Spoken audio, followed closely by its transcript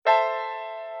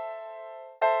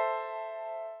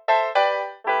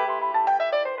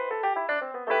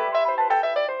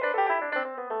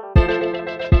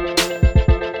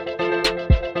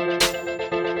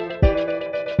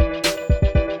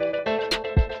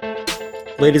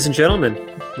Ladies and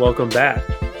gentlemen, welcome back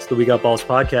to the We Got Balls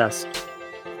podcast.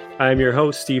 I am your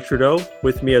host, Steve Trudeau.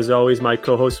 With me, as always, my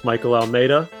co-host, Michael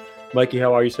Almeida. Mikey,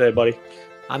 how are you today, buddy?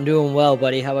 I'm doing well,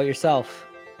 buddy. How about yourself?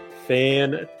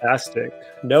 Fantastic.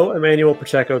 No Emmanuel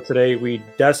Pacheco today. We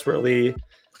desperately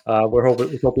we're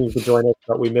hoping he could join us,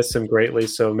 but we miss him greatly.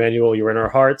 So, Emmanuel, you're in our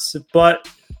hearts. But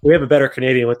we have a better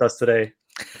Canadian with us today.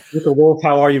 Luka Wolf,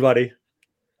 how are you, buddy?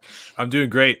 I'm doing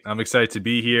great. I'm excited to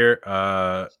be here,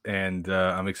 and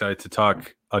I'm excited to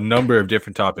talk a number of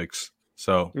different topics.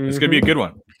 So it's going to be a good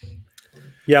one.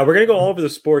 Yeah, we're going to go all over the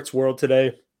sports world today.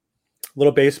 A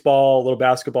little baseball, a little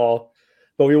basketball.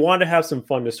 But we wanted to have some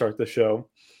fun to start the show.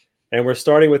 And we're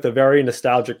starting with a very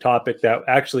nostalgic topic that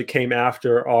actually came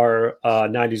after our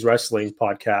 90s wrestling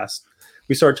podcast.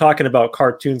 We started talking about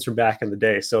cartoons from back in the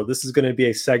day. So this is going to be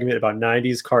a segment about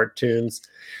 90s cartoons.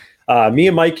 Me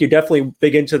and Mike, you're definitely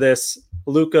big into this.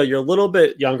 Luka, you're a little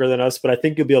bit younger than us, but I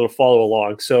think you'll be able to follow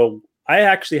along. So I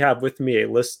actually have with me a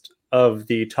list of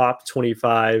the top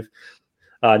 25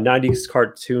 90s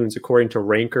cartoons according to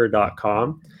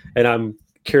ranker.com. And I'm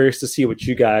curious to see what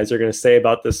you guys are going to say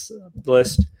about this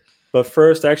list. But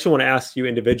first, I actually want to ask you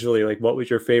individually, like, what was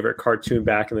your favorite cartoon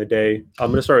back in the day? I'm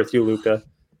going to start with you, Luka.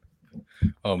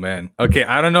 Oh man. Okay,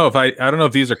 I don't know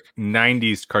if these are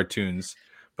 90s cartoons,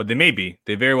 but they may be.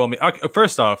 They very well may. Okay,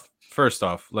 first off,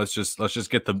 let's just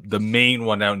get the main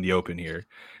one out in the open here.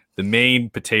 The main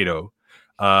potato.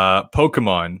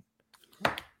 Pokemon.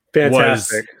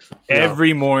 Fantastic.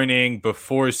 Every morning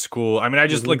before school. I mean, I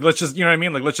just let's just, you know what I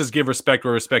mean? Like, let's just give respect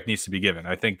where respect needs to be given.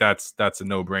 I think that's a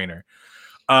no-brainer.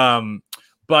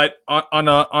 But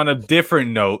on a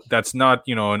different note, that's not,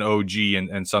 an OG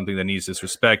and something that needs this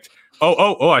respect.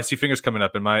 Oh! I see fingers coming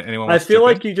up. Anyone? I feel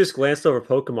like you just glanced over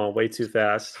Pokemon way too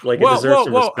fast. Like, it deserves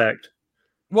some respect.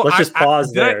 Well, let's just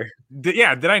pause there.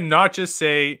 Did I not just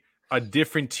say a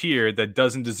different tier that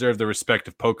doesn't deserve the respect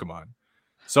of Pokemon?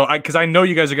 So because I know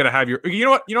you guys are gonna have you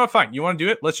know what, fine. You want to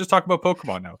do it? Let's just talk about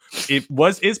Pokemon now. Is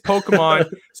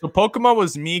Pokemon. So Pokemon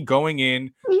was me going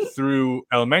in through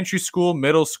elementary school,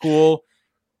 middle school,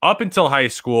 up until high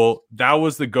school. That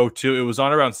was the go-to. It was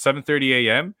on around 7:30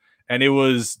 a.m. and it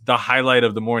was the highlight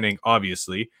of the morning,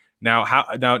 obviously. Now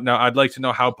I'd like to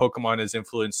know how Pokemon has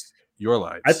influenced your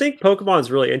lives. I think Pokemon is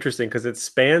really interesting because it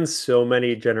spans so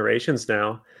many generations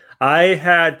now. I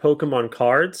had Pokemon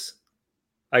cards.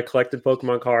 I collected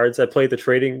Pokemon cards. I played the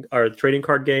trading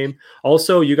card game.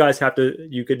 Also, you guys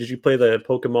did you play the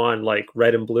Pokemon like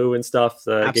Red and Blue and stuff,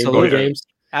 the Game Boy games?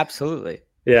 Absolutely.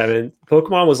 Yeah, I mean,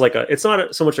 Pokemon was like it's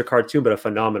not so much a cartoon, but a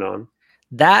phenomenon.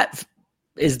 That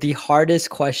is the hardest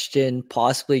question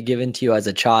possibly given to you as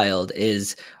a child,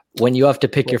 is when you have to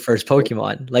pick your first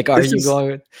Pokemon. Like, are you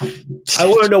going? I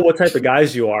want to know what type of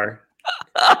guys you are.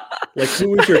 Like,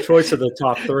 who is your choice of the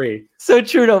top three? So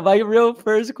Trudeau, my real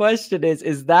first question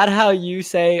is that how you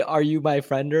say, are you my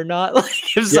friend or not? Like,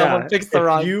 if someone picks the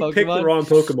wrong Pokemon? You pick the wrong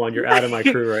Pokemon, you're out of my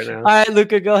crew right now. All right,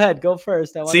 Luka, go ahead. Go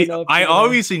first. I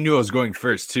obviously knew I was going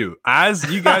first, too. As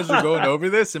you guys were going over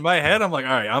this, in my head, I'm like,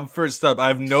 all right, I'm first up. I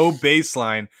have no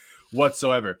baseline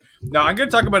whatsoever. Now, I'm going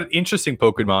to talk about an interesting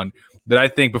Pokemon that I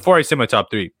think, before I say my top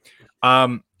three,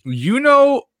 man,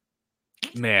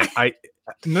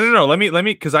 No. Let me,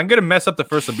 because I'm gonna mess up the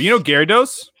first one. But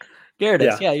Gyarados?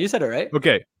 Gyarados, yeah, you said it right.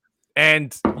 Okay,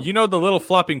 and the little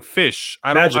flopping fish.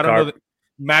 I don't know.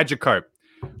 Magikarp,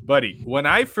 buddy. When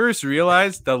I first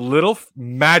realized the little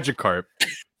Magikarp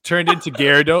turned into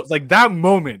Gyarados, like that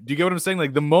moment. Do you get what I'm saying?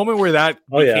 Like the moment where that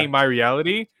became my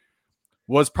reality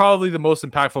was probably the most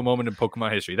impactful moment in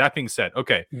Pokemon history. That being said,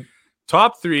 okay.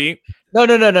 Top three. No,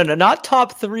 not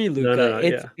top three,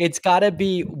 Luka. It's gotta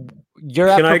be. You're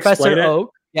at Professor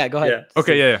Oak. Yeah, go ahead. Yeah.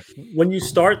 Okay, yeah. When you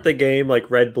start the game,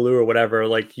 like Red, Blue, or whatever,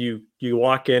 like you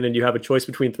walk in and you have a choice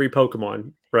between three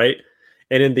Pokemon, right?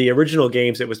 And in the original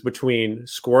games, it was between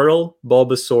Squirtle,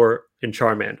 Bulbasaur, and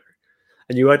Charmander,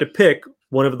 and you had to pick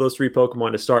one of those three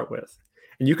Pokemon to start with.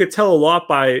 And you could tell a lot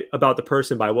about the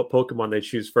person by what Pokemon they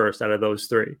choose first out of those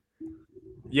three.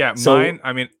 Yeah, mine.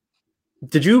 I mean.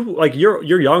 Did you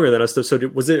you're younger than us though? So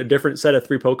was it a different set of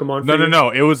three Pokemon? No.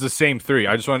 It was the same three.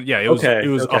 I just wanted, it was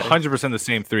 100% the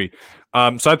same three.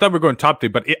 So I thought we were going top three,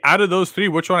 but out of those three,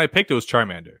 which one I picked? It was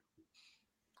Charmander.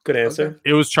 Good answer.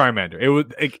 Okay. It was Charmander. It was.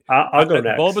 I'll go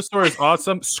next. Bulbasaur is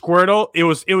awesome. Squirtle. It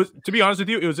was. To be honest with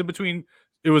you, it was in between.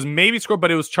 It was maybe Squirtle, but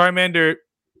it was Charmander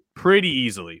pretty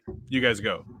easily. You guys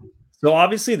go. So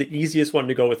obviously the easiest one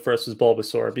to go with first was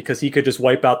Bulbasaur because he could just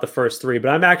wipe out the first three. But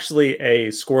I'm actually a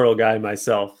Squirtle guy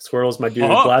myself. Squirtle's my dude.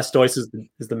 Blastoise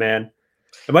is the man.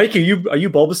 And Mike, are you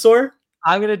Bulbasaur?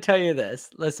 I'm gonna tell you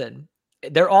this. Listen,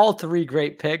 they're all three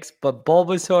great picks, but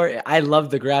Bulbasaur, I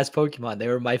love the grass Pokemon. They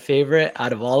were my favorite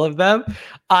out of all of them.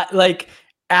 Like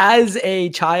as a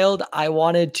child, I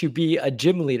wanted to be a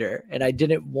gym leader, and I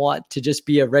didn't want to just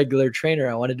be a regular trainer.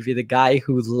 I wanted to be the guy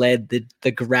who led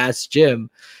the grass gym.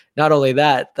 Not only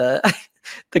that,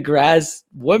 the grass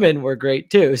women were great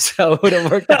too, so it would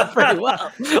have worked out pretty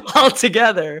well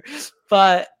altogether.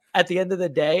 But at the end of the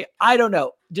day, I don't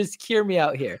know. Just hear me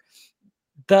out here.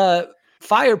 The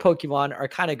fire Pokemon are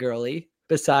kind of girly,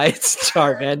 besides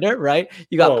Charmander, right?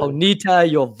 You got Ponyta,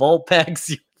 you have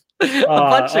Vulpix, a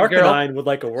bunch of girls. Arcanine would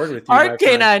like a word with you.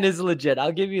 Arcanine is legit.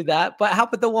 I'll give you that. But how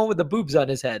about the one with the boobs on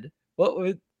his head? What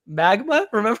was Magma?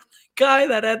 Remember the guy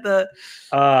that had the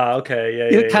okay,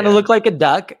 yeah. It kind of looked like a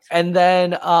duck. And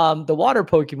then the water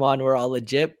Pokemon were all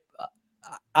legit.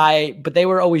 But they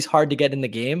were always hard to get in the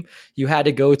game. You had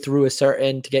to go through a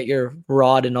certain to get your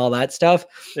rod and all that stuff.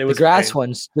 The grass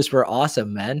ones just were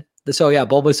awesome, man. So yeah,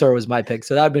 Bulbasaur was my pick.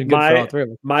 So that would have been good for all three of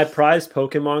them. My prized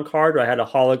Pokemon card, I had a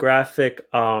holographic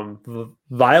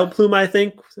Vileplume, I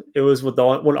think. It was what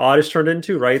one Oddish turned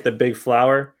into, right? The big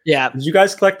flower. Yeah. Did you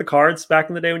guys collect the cards back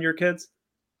in the day when you were kids?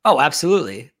 Oh,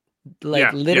 absolutely.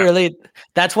 Literally,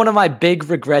 that's one of my big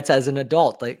regrets as an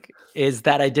adult, is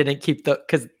that I didn't keep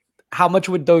because how much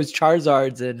would those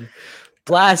Charizards and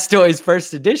Blastoise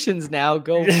first editions now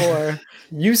go for?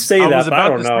 You say that, but I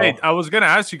don't know. I was gonna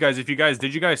ask you guys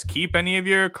did you guys keep any of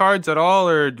your cards at all,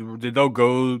 or did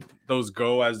those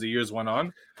go as the years went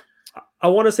on? I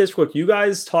want to say this quick. You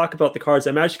guys talk about the cards.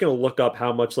 I'm actually going to look up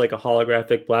how much like a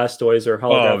holographic Blastoise or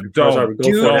holographic Charizard would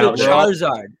go for now.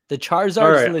 The Charizard.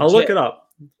 All right, I'll look it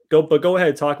up. Go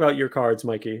ahead. Talk about your cards,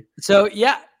 Mikey. So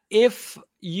yeah, if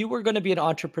you were going to be an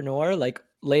entrepreneur, like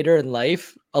later in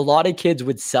life, a lot of kids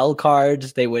would sell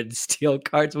cards. They would steal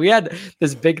cards. We had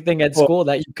this big thing at school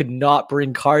that you could not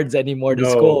bring cards anymore to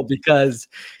school because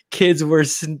kids were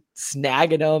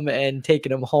snagging them and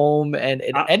taking them home, and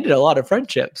it ended a lot of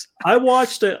friendships. I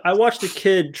watched a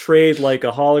kid trade like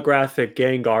a holographic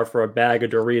Gengar for a bag of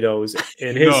Doritos,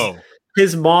 and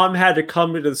his mom had to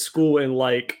come to the school and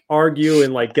like argue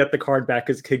and like get the card back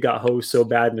because the kid got hosed so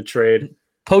bad in the trade.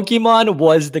 Pokemon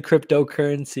was the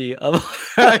cryptocurrency of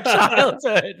our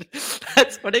childhood.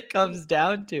 That's what it comes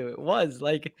down to. It was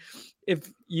like,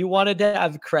 if you wanted to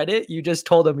have credit, you just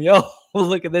told them, yo,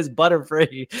 look at this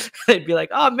Butterfree. They'd be like,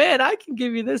 oh man, I can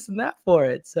give you this and that for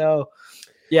it. So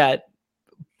yeah,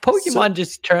 Pokemon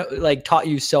just taught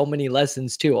you so many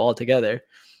lessons too altogether.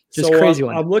 Just crazy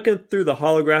one. I'm looking through the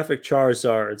holographic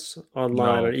Charizards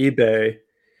online on eBay.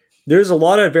 There's a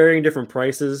lot of varying different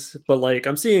prices, but like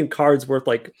I'm seeing cards worth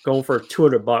like going for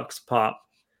 $200 pop.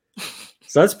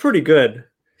 So that's pretty good.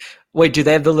 Wait, do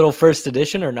they have the little first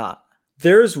edition or not?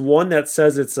 There's one that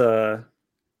says it's a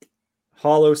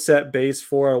holo set base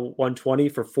for 120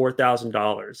 for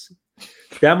 $4,000.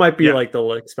 That might be like the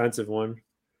expensive one.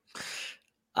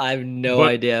 I have no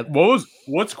idea.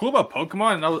 What's cool about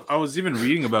Pokemon, and I was even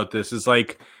reading about this, is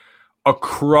like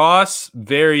across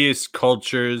various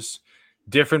cultures,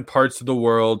 different parts of the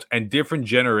world, and different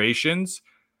generations,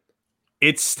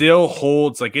 it still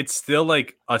holds, like it's still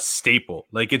like a staple.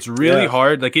 Like it's really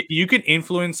hard. Like you can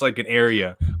influence like an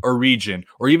area or region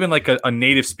or even like a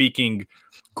native speaking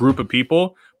group of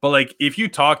people. But like if you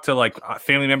talk to like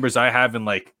family members I have in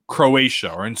like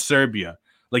Croatia or in Serbia,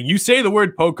 like you say the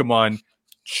word Pokemon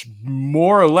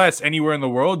more or less anywhere in the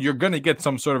world, you're going to get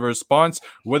some sort of a response,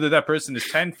 whether that person is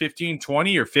 10, 15,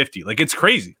 20, or 50. Like it's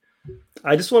crazy.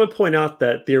 I just want to point out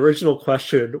that the original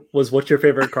question was, what's your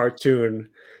favorite cartoon?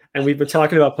 And we've been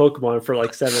talking about Pokemon for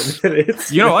like 7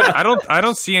 minutes. You know what? I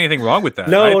don't see anything wrong with that.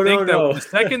 No. The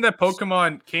second that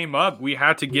Pokemon came up, we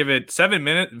had to give it 7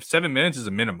 minutes. 7 minutes is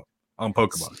a minimum on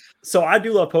Pokemon. So I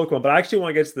do love Pokemon, but I actually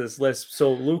want to get to this list.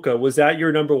 So Luca, was that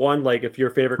your number one? Like if your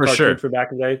favorite cartoon from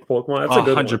back in the day, Pokemon? That's a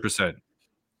good 100%. One.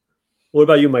 What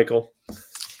about you, Michael?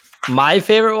 My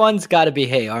favorite one's got to be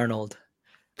Hey Arnold.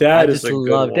 I just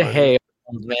loved Hey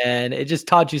Arnold, man. It just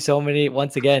taught you so many.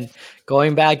 Once again,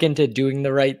 going back into doing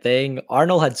the right thing.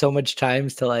 Arnold had so much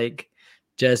times to like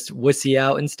just wussy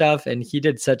out and stuff, and he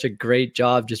did such a great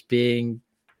job just believing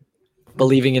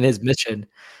in his mission.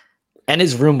 And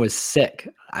his room was sick.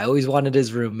 I always wanted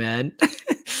his room, man.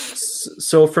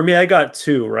 So for me, I got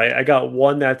two, right? I got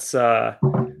one that's a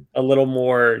little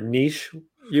more niche,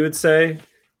 you would say.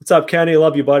 What's up, Kenny?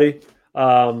 Love you, buddy.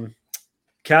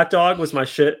 Cat Dog was my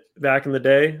shit back in the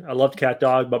day. I loved Cat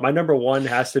Dog, but my number one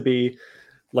has to be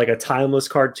like a timeless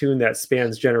cartoon that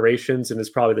spans generations and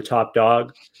is probably the top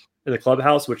dog in the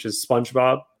clubhouse, which is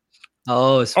SpongeBob.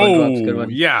 Oh, SpongeBob's a good one.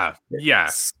 Yeah.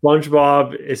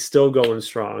 SpongeBob is still going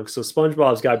strong. So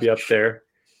SpongeBob's got to be up there.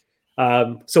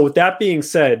 So with that being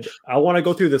said, I want to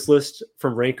go through this list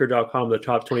from Ranker.com, the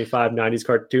top 25 90s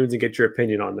cartoons, and get your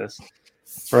opinion on this.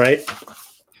 All right.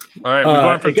 All right, we're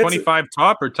going from 25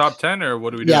 top or top 10, or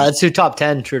what do we do? Yeah, let's do top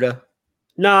 10, Trudeau.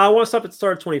 No, I want to stop at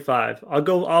start 25.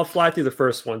 I'll fly through the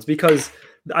first ones because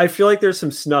I feel like there's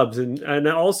some snubs, and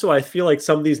also I feel like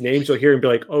some of these names you'll hear and be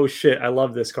like, oh shit, I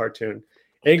love this cartoon.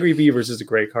 Angry Beavers is a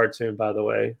great cartoon, by the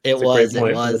way. It was in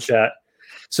the chat.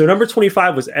 So number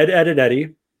 25 was Ed, Edd, and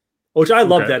Eddy, which I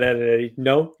loved. Ed, Edd, and Eddy.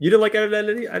 No, you didn't like Ed, Edd,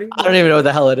 and Eddy? I don't even know what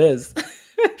the hell it is.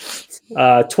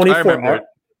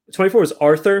 24 was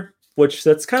Arthur, which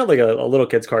that's kind of like a little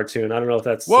kid's cartoon. I don't know if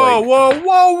that's whoa.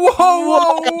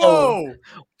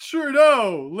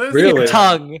 Trudeau, listen. Really?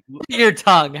 Your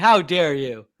tongue. How dare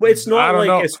you? Well, it's not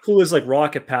like as cool as like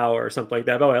Rocket Power or something like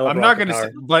that. By the way, I love I'm not going to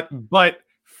say, but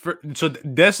so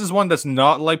this is one that's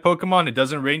not like Pokemon. It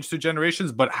doesn't range through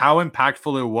generations, but how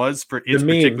impactful it was for its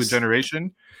particular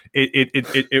generation,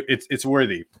 it's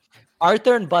worthy.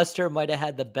 Arthur and Buster might have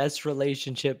had the best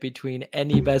relationship between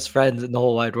any best friends in the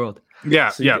whole wide world. Yeah,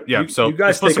 so you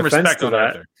guys put some respect on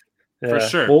Arthur. Yeah. For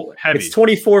sure. Well, heavy. It's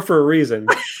 24 for a reason.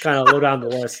 Kind of low down the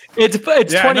list. It's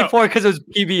 24 because it was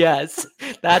PBS.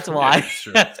 That's why.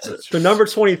 That's true. So number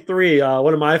 23,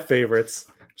 one of my favorites,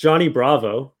 Johnny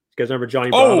Bravo. You guys remember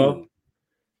Johnny Bravo?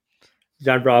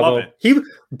 Johnny Bravo. Love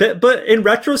it. But in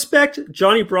retrospect,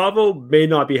 Johnny Bravo may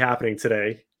not be happening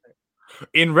today.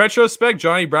 In retrospect,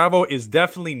 Johnny Bravo is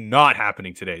definitely not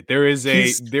happening today. There is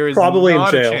probably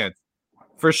not in jail. A chance.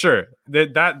 For sure.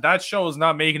 That show is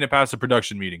not making it past the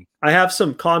production meeting. I have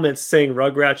some comments saying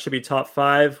Rugrats should be top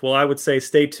 5. Well, I would say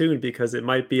stay tuned because it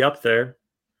might be up there.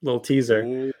 Little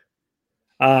teaser.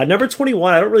 Number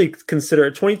 21, I don't really consider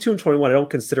it. 22 and 21, I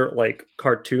don't consider it like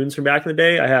cartoons from back in the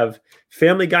day. I have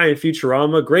Family Guy and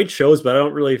Futurama. Great shows, but I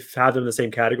don't really have them in the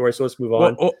same category. So let's move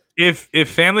on. Well, if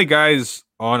Family Guy's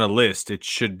on a list, it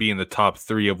should be in the top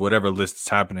 3 of whatever list is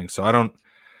happening. So I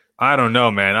don't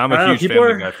know, man. I'm a huge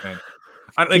Family Guy fan.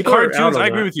 Like cartoons, I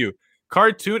agree with you.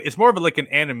 Cartoon, it's more of like an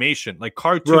animation. Like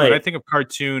cartoon, when I think of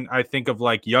cartoon, I think of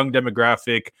like young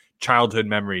demographic, childhood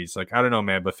memories. Like I don't know,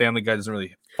 man, but Family Guy doesn't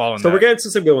really fall in. So we're getting to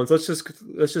some good ones. Let's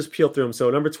just peel through them. So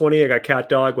number 20, I got Cat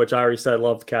Dog, which I already said I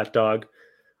loved Cat Dog.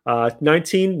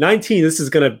 19. This is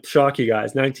gonna shock you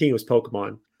guys. 19 was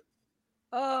Pokemon.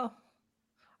 Oh,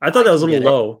 I thought that was a little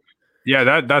low.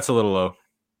 Yeah, that's a little low,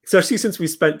 especially since we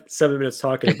spent 7 minutes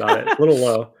talking about it. A little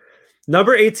low.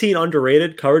 Number 18,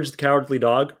 underrated, Courage the Cowardly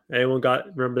Dog. Anyone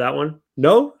remember that one?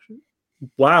 No?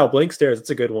 Wow, blank stares.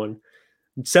 That's a good one.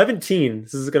 17,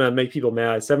 this is going to make people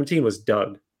mad. 17 was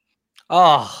Doug.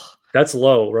 Oh. That's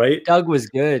low, right? Doug was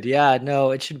good. Yeah,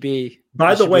 no, it should be.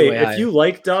 By the way, if you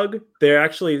like Doug, there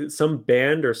actually some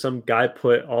band or some guy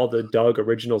put all the Doug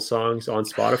original songs on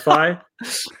Spotify.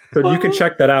 So you can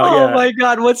check that out. Oh my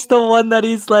God. What's the one that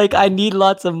he's like, I need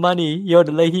lots of money.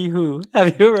 Yodelehi who?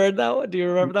 Have you heard that one? Do you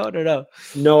remember that one or no?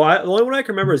 No, the only one I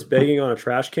can remember is Begging on a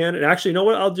Trash Can. And actually, you know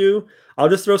what I'll do? I'll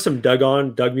just throw some Doug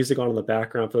music on in the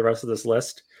background for the rest of this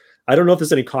list. I don't know if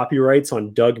there's any copyrights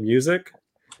on Doug music.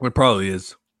 It probably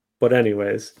is. But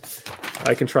anyways,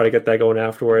 I can try to get that going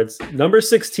afterwards. Number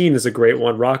 16 is a great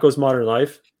one. Rocko's Modern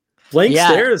Life. Blank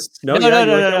Stares. No.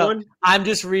 One? I'm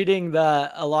just reading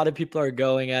a lot of people are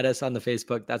going at us on the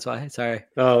Facebook. That's why. Sorry.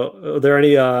 Oh, are there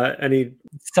any?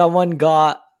 Someone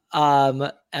got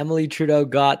Emily Trudeau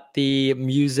got the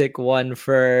music one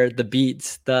for the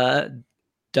beats, the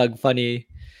Doug Funny,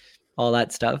 all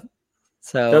that stuff.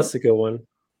 So that's a good one.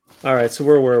 All right, so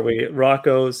where were we?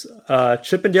 Rocco's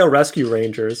Chippendale Rescue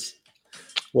Rangers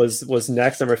was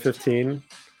next, number 15.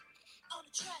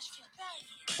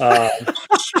 I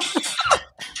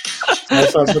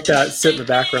just want to put that sit in the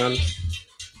background.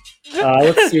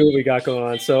 Let's see what we got going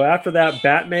on. So after that,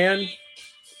 Batman,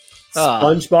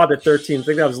 SpongeBob at 13. I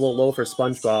think that was a little low for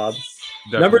SpongeBob.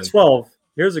 Definitely. Number 12.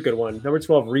 Here's a good one. Number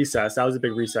 12, Recess. I was a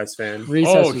big Recess fan.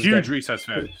 Huge Recess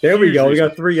fan. There we go. We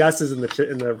got 3 S's in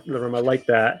the room. I like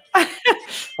that.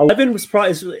 11 was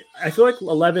probably. I feel like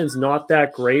 11 is not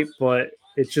that great, but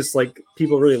it's just like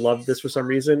people really love this for some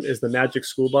reason. Is the Magic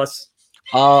School Bus?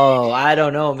 Oh, I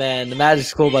don't know, man. The Magic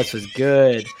School Bus was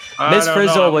good. Miss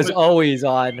Frizzle was always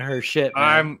on her shit.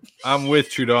 Man. I'm with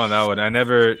Trudeau on that one. It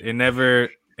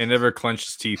never clenched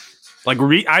his teeth. Like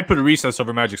I put a Recess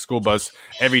over Magic School Bus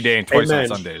every day and twice on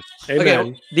Sundays. Amen.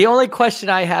 Okay, the only question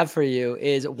I have for you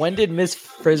is when did Miss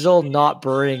Frizzle not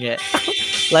bring it?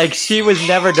 Like she was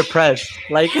never depressed,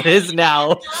 like it is now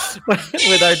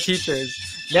with our teachers.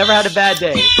 Never had a bad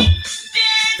day.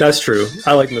 That's true.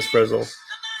 I like Miss Frizzle.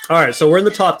 All right, so we're in the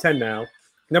top 10 now.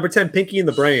 Number 10, Pinky and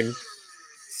the Brain.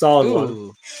 Solid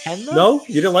one. Ken, no,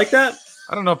 you didn't like that?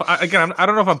 I don't know if I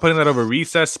don't know if I'm putting that over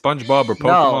Recess, SpongeBob, or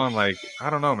Pokemon. Like, I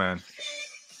don't know, man.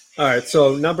 All right,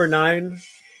 so number 9,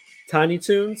 Tiny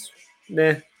Toons.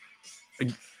 Nah.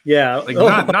 Yeah, Like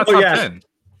not top 10.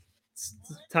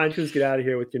 Tiny Toons, get out of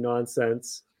here with your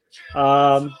nonsense.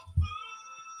 The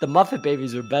Muppet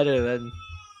Babies are better than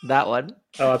that one.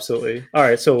 Oh, absolutely. All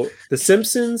right, so The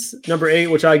Simpsons, number 8,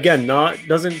 which again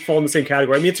doesn't fall in the same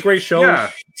category. I mean, it's a great show,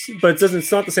 but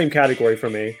it's not the same category for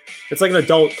me. It's like an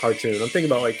adult cartoon. I'm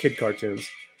thinking about like kid cartoons.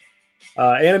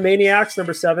 Animaniacs,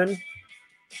 number 7.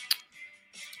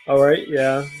 All right,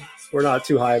 yeah, we're not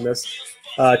too high on this.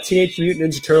 Teenage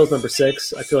Mutant Ninja Turtles, number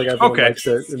 6. I feel like everyone likes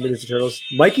the Ninja Turtles.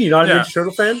 Mikey, you're not a Ninja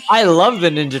Turtle fan? I love the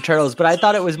Ninja Turtles, but I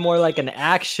thought it was more like an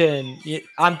action.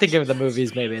 I'm thinking of the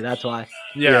movies, maybe. That's why.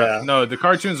 Yeah. No, the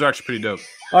cartoons are actually pretty dope.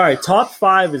 All right, top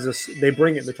 5 is they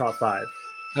bring it in the top 5.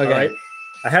 Okay. All right?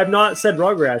 I have not said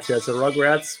Rugrats yet, so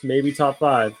Rugrats maybe top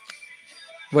 5.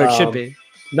 Where it should be.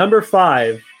 Number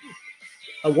 5,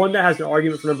 one that has an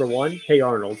argument for number 1, Hey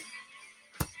Arnold.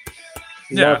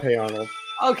 Love Hey Arnold.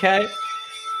 Okay.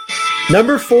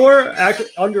 Number 4,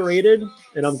 underrated,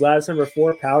 and I'm glad it's number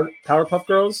 4, Powerpuff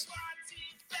Girls.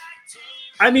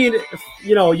 I mean,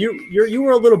 you know, you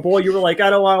were a little boy. You were like, I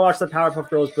don't want to watch the Powerpuff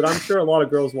Girls, but I'm sure a lot of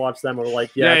girls watched them and were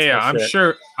like, yeah.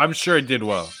 I'm sure it did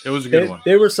well. It was a good one.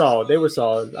 They were solid.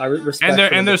 I respect.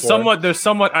 And they're somewhat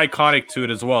iconic to it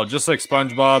as well. Just like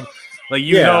SpongeBob, like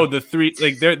know the three,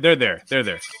 like they're there.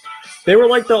 They were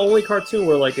like the only cartoon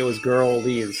where like it was girl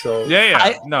leads. So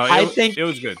I think it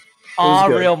was good. All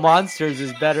Real Monsters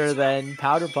is better than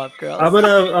Powerpuff Girls. I'm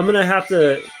gonna have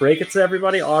to break it to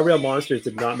everybody. All Real Monsters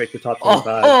did not make the top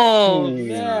 25. Oh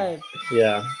man.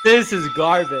 Yeah. This is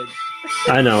garbage.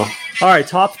 I know. All right,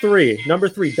 top 3. Number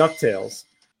 3, DuckTales.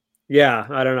 Yeah,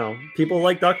 I don't know. People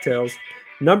like DuckTales.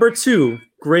 Number 2,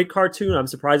 great cartoon. I'm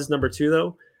surprised it's number 2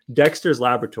 though. Dexter's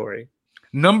Laboratory.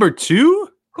 Number 2?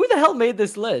 Who the hell made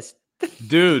this list?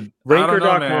 Dude,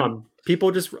 Ranker.com.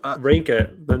 People just rank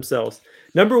it themselves.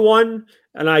 Number 1,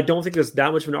 and I don't think there's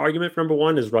that much of an argument for number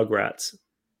 1, is Rugrats.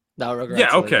 No, Rugrats.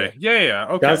 Yeah, okay. Yeah,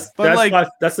 okay.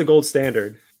 That's the gold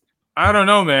standard. I don't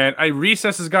know, man.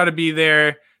 Recess has got to be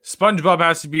there. SpongeBob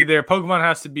has to be there. Pokemon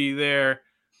has to be there.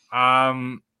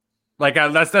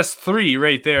 That's 3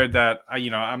 right there that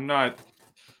I'm not.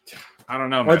 I don't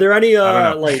know, man. Are there any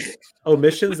like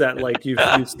omissions that like you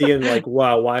see in like,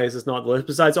 wow, why is this not on the list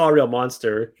besides All Real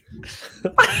Monster?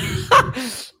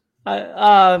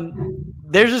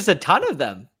 There's just a ton of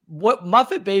them. What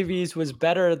Muppet Babies was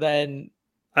better than?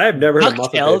 I have never heard of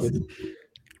Muppet Babies.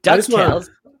 DuckTales. I just want to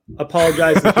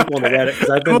apologize to people on the Reddit because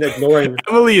I've been ignoring.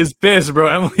 Emily is pissed, bro.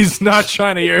 Emily's not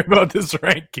trying to hear about this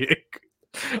ranking.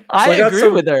 I agree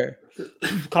with her.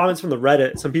 Comments from the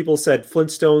Reddit. Some people said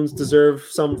Flintstones deserve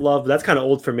some love. That's kind of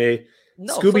old for me.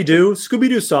 No, Scooby-Doo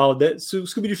solid.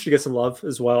 Scooby-Doo should get some love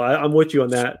as well. I'm with you on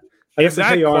that. I guess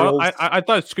I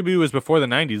thought Scooby-Doo was before the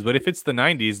 90s, but if it's the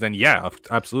 90s, then yeah,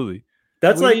 absolutely.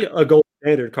 That's like a gold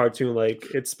standard cartoon. Like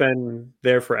it's been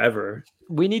there forever.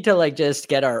 We need to like just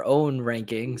get our own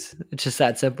rankings. It's just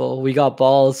that simple. We got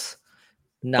balls.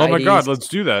 90s. Oh my god, let's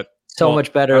do that.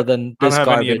 Much better than this garbage. I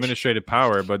don't have any administrative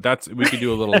power, but we could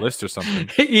do a little list or something.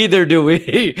 Either do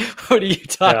we. What are you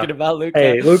talking about, Luca?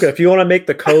 Hey, Luca, if you want to make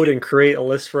the code and create a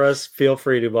list for us, feel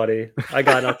free to, buddy. I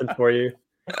got nothing for you.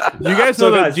 Do you guys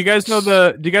know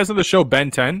the show Ben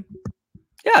 10?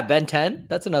 Yeah, Ben 10.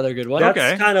 That's another good one.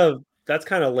 That's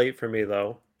kind of late for me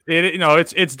though.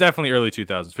 It's definitely early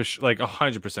 2000s for sure, like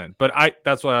 100%. But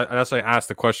that's why I asked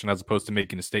the question as opposed to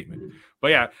making a statement.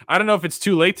 But yeah, I don't know if it's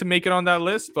too late to make it on that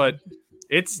list, but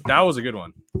that was a good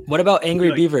one. What about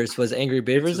Angry Beavers? Was Angry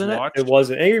Beavers in it? It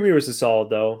wasn't. Angry Beavers is solid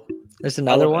though. There's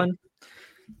another one.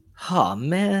 Oh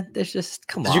man, there's just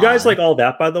come on. Did you guys like All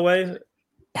That, by the way?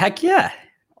 Heck yeah.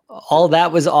 All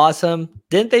That was awesome.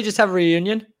 Didn't they just have a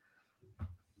reunion?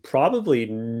 Probably,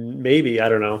 maybe. I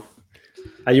don't know.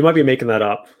 You might be making that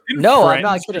up. No, I'm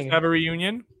not kidding. Have a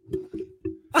reunion?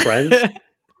 Friends? Have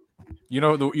you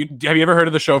ever heard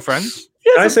of the show Friends?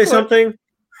 Yes, can I say something?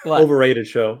 What? Overrated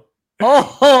show.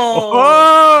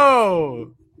 Oh!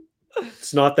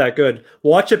 It's not that good.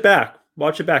 Watch it back.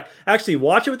 Actually,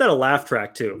 watch it without a laugh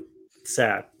track too. It's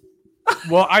sad.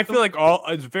 Well, I feel like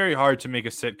it's very hard to make a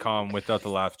sitcom without the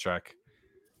laugh track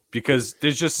because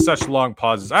there's just such long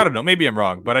pauses. I don't know. Maybe I'm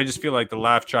wrong, but I just feel like the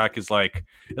laugh track is like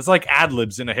it's like ad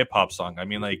libs in a hip hop song. I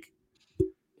mean, like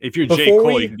if you're J.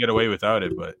 Cole, you can get away without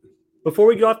it. But before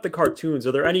we get off the cartoons,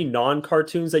 are there any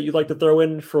non-cartoons that you'd like to throw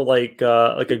in for like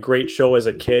a great show as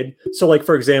a kid? So, like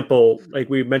for example, like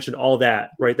we mentioned All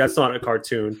That, right? That's not a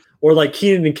cartoon. Or like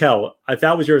Kenan and Kel. If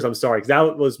that was yours, I'm sorry, because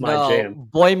that was my jam.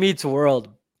 Boy Meets World.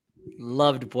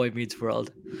 Loved Boy Meets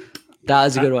World. That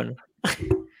was a good one.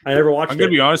 I never watched I'm gonna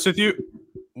it. be honest with you.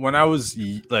 When I was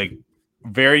like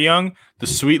very young, The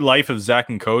Sweet Life of Zach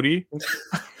and Cody.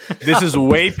 This is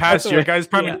way past your guys'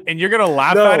 prime, Yeah. and you're gonna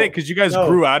laugh No, at it because you guys no.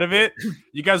 grew out of it.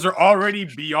 You guys are already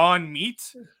beyond meat,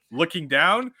 looking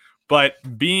down. But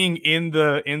being in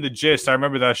the gist, I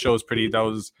remember that show was pretty. That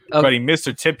was Okay. funny.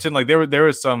 Mr. Tipton, like there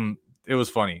was some. It was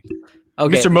funny.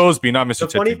 Okay. Mr. Mosby, not Mr. The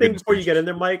Tipton. funny thing goodness before you gracious. get in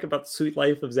there, Mike, about the sweet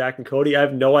life of Zach and Cody, I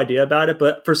have no idea about it,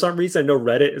 but for some reason, I know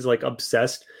Reddit is like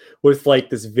obsessed with like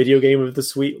this video game of the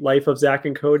sweet life of Zach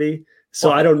and Cody.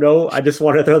 So I don't know. I just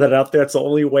want to throw that out there. That's the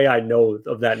only way I know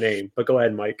of that name. But go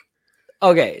ahead, Mike.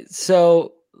 Okay,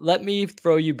 so let me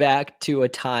throw you back to a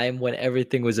time when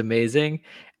everything was amazing.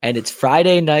 And it's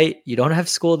Friday night. You don't have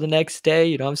school the next day.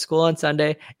 You don't have school on Sunday.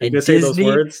 You And gonna say those Disney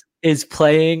words? is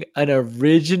playing an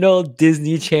original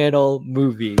Disney Channel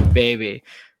movie, baby.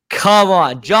 Come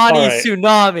on. Johnny All right.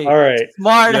 Tsunami. All right.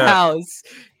 Smart Yeah. House.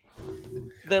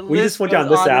 The We just list went down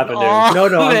goes this on and avenue. on, No,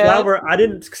 I'm man. glad I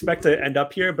didn't expect to end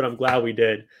up here, but I'm glad we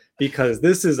did because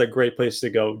this is a great place to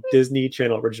go. Disney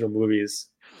Channel original movies.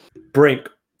 Brink.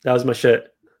 That was my shit.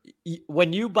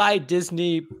 When you buy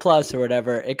Disney Plus or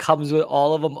whatever, it comes with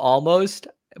all of them almost.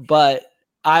 But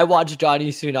I watched Johnny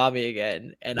Tsunami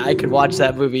again, and I could watch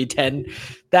that movie 10.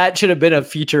 That should have been a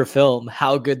feature film.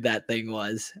 How good that thing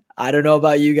was. I don't know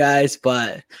about you guys,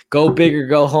 but go big or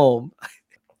go home.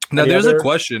 Now Any there's other- a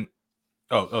question.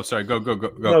 Oh, sorry. Go. No,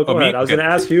 Oh, go me? ahead. I was Okay. going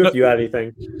to ask you if you had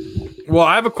anything. Well,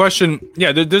 I have a question.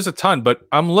 Yeah, there's a ton, but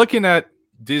I'm looking at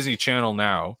Disney Channel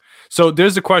now. So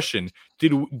there's a question.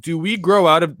 Do we grow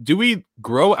out of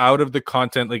the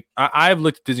content? Like I've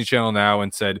looked at Disney Channel now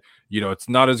and said, it's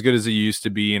not as good as it used to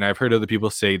be, and I've heard other people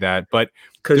say that. But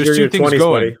Because there's you're in two your things 20s,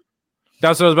 going. buddy.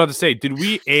 That's what I was about to say. Did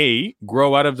we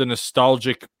grow out of the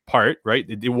nostalgic part? Right,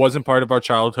 it wasn't part of our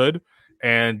childhood,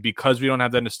 and because we don't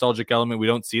have that nostalgic element, we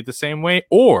don't see it the same way.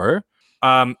 Or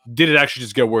did it actually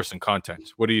just get worse in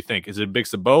content? What do you think? Is it a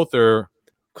mix of both, or?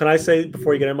 Can I say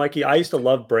before you get in, Mikey? I used to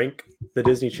love Brink, the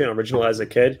Disney Channel original, as a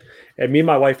kid, and me and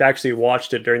my wife actually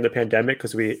watched it during the pandemic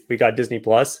because we got Disney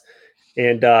Plus,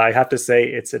 and I have to say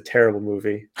it's a terrible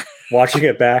movie. Watching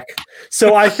it back,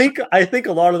 so I think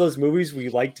a lot of those movies we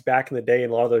liked back in the day,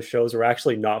 and a lot of those shows were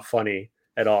actually not funny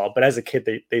at all. But as a kid,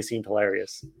 they seemed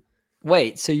hilarious.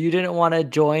 Wait, so you didn't want to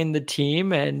join the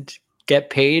team and get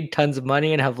paid tons of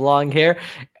money and have long hair?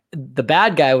 The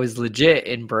bad guy was legit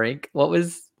in Brink. What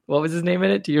was his name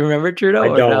in it? Do you remember, Trudeau?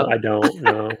 I don't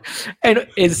know. And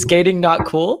is skating not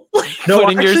cool? Like No,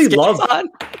 putting I your actually skates love- on?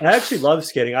 I actually love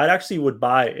skating. I actually would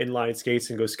buy inline skates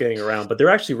and go skating around, but they're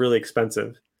actually really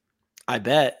expensive. I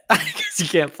bet because you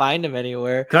can't find them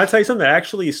anywhere. Can I tell you something? I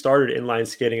actually started inline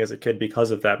skating as a kid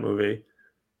because of that movie.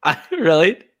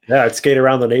 Really? Yeah, I'd skate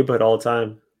around the neighborhood all the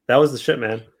time. That was the shit,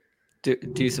 man.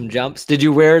 Do some jumps. Did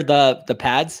you wear the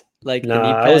pads? Like the knee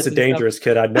Nah, I pads was a and stuff? dangerous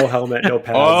kid. I had no helmet, no pads.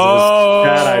 It was a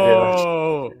bad idea.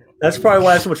 Oh, That's probably why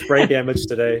I have so much brain damage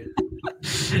today.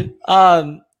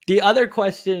 The other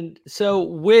question. So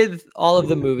with all of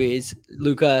the movies,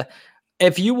 Luca,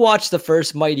 if you watch the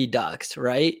first Mighty Ducks,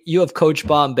 right? You have Coach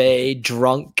Bombay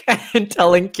drunk and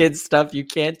telling kids stuff you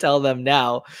can't tell them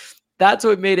now. That's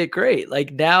what made it great.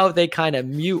 Like now they kind of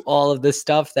mute all of the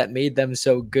stuff that made them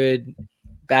so good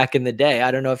back in the day.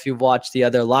 I don't know if you've watched the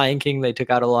other Lion King. They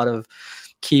took out a lot of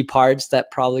key parts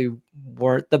that probably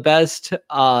weren't the best.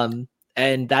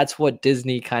 And that's what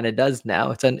Disney kind of does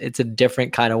now. It's a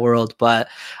different kind of world. But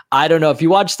I don't know. If you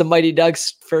watch the Mighty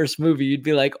Ducks first movie, you'd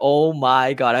be like, oh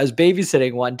my God. I was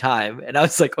babysitting one time and I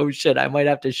was like, oh shit, I might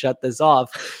have to shut this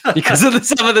off because of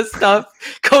some of the stuff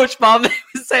Coach Mom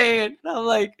was saying. And I'm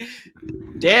like,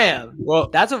 damn. well,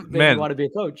 That's what made Man. me want to be a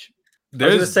coach. I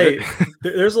was gonna say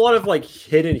there's a lot of like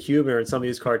hidden humor in some of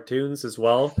these cartoons as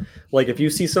well. Like if you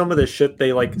see some of the shit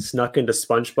they like snuck into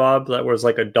SpongeBob that was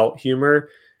like adult humor,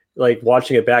 like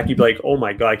watching it back, you'd be like, oh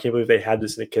my God, I can't believe they had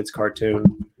this in a kid's cartoon.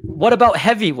 What about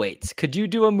Heavyweights? Could you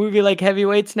do a movie like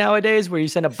Heavyweights nowadays where you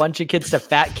send a bunch of kids to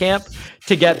fat camp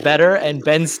to get better and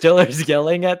Ben Stiller's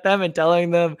yelling at them and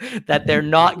telling them that they're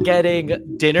not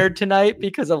getting dinner tonight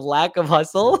because of lack of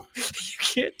hustle?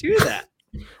 You can't do that.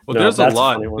 Well, No, there's a that's a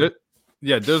lot. funny one.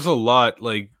 There's a lot.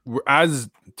 Like as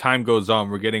time goes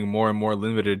on, we're getting more and more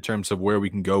limited in terms of where we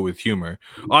can go with humor.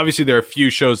 Obviously, there are a few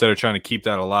shows that are trying to keep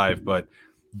that alive, but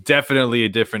definitely a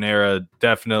different era,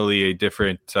 definitely a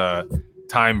different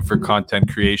time for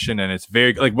content creation. And it's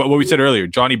very like what we said earlier.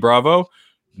 Johnny Bravo,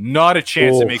 not a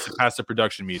chance it makes it past the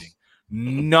production meeting.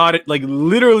 Not like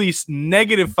literally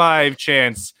 -5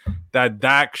 chance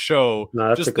that show. No,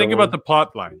 that's a Just good think about one. the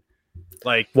plot line.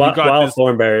 Like you Wild, got Wild this.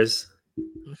 Thornberries.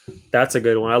 That's a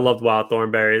good one. I loved Wild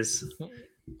Thornberries.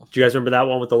 Do you guys remember that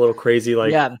one with the little crazy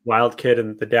wild kid,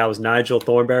 and the dad was Nigel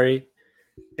Thornberry,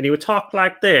 and he would talk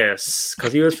like this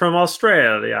because he was from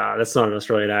Australia. That's not an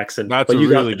Australian accent. That's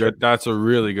really good. That's a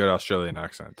really good Australian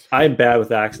accent. I'm bad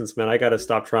with accents, man. I gotta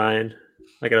stop trying.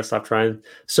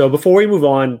 So before we move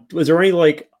on, was there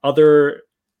any other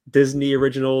Disney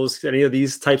originals, any of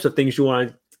these types of things you want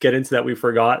to get into that we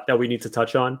forgot that we need to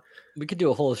touch on? We could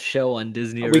do a whole show on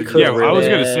Disney. We could. Yeah, I was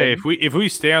gonna say if we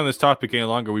stay on this topic any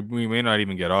longer, we may not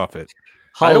even get off it.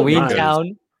 Halloween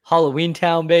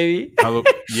Town, baby.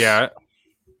 Yeah,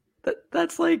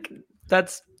 that's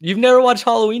you've never watched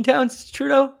Halloween Town,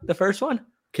 Trudeau, the first one?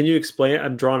 Can you explain?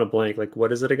 I'm drawing a blank.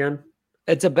 What is it again?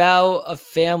 It's about a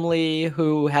family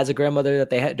who has a grandmother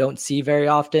that they don't see very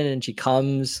often, and she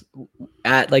comes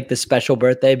at the special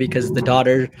birthday because the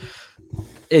daughter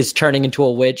is turning into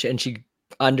a witch, and she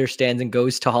understands and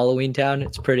goes to Halloween Town.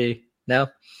 It's pretty no.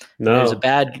 There's a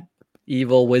bad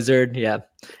evil wizard. Yeah.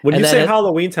 When you say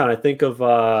Halloween Town, I think of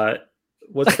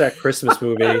what's that Christmas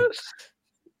movie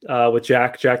with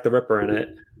Jack the Ripper in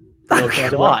it? Oh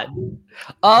God.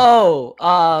 Oh,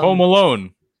 Home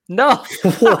Alone. No.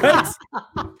 What?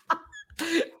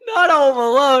 Not Home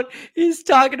Alone. He's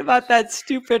talking about that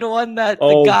stupid one that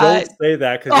the guy. Don't say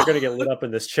that because you're gonna get lit up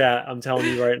in this chat. I'm telling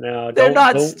you right now. They're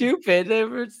not stupid. They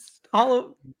were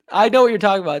I know what you're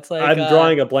talking about. It's I'm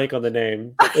drawing a blank on the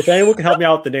name. If anyone can help me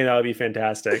out with the name, that would be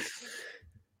fantastic.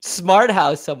 Smart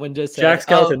House. Someone just said. Jack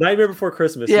Skellington. Nightmare Before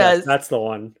Christmas. Yes, that's the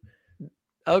one.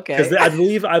 Okay. Because I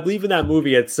believe in that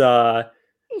movie. It's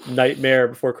Nightmare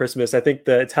Before Christmas. I think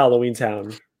it's Halloween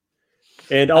Town.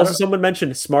 And also, someone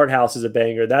mentioned Smart House is a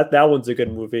banger. That one's a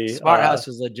good movie. Smart House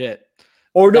was legit.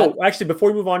 Or no, actually, before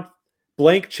we move on,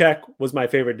 Blank Check was my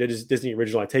favorite Disney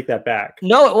original. I take that back.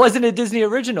 No, it wasn't a Disney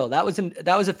original. That was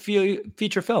a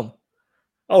feature film.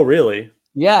 Oh, really?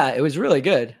 Yeah, it was really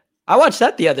good. I watched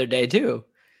that the other day too.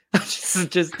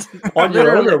 just on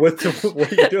your own, or what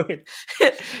are you doing?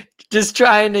 Just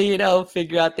trying to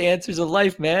figure out the answers of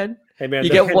life, man. Hey man, you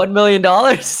get $1 million.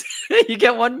 You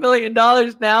get $1 million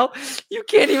now. You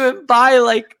can't even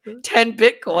buy 10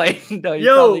 Bitcoin. No, you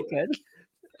probably could.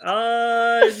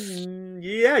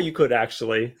 Yeah, you could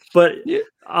actually, but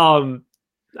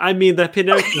I mean, the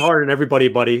pandemic's hard on everybody,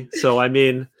 buddy. So I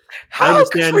mean, how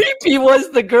creepy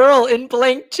was the girl in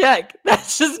Blank Check?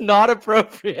 That's just not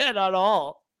appropriate at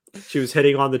all. She was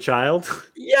hitting on the child.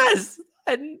 Yes,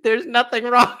 and there's nothing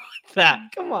wrong with that.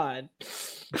 Come on.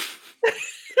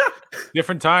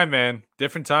 Different time, man.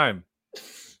 Different time.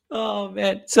 Oh,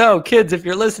 man. So, kids, if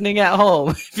you're listening at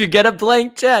home, if you get a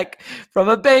blank check from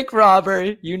a bank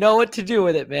robber, you know what to do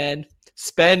with it, man.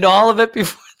 Spend all of it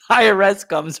before the IRS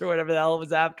comes or whatever the hell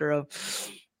was after him.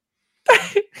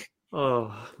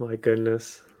 Oh, my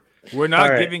goodness. We're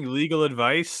not giving legal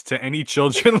advice to any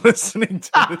children listening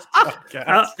to this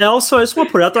podcast. And also, I just want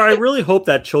to put out there, I really hope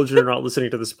that children are not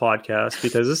listening to this podcast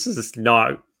because this is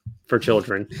not for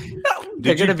children.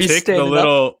 Did you tick the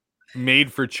little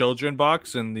made for children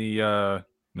box in the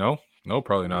no,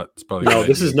 probably not. It's probably no.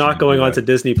 This is not going on to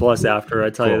Disney Plus after.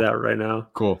 I tell you that right now.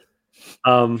 Cool.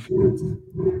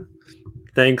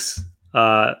 Thanks,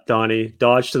 Donnie.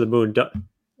 Dodge to the moon.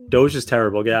 Doge is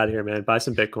terrible. Get out of here, man. Buy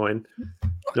some Bitcoin.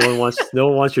 No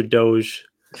one wants your Doge.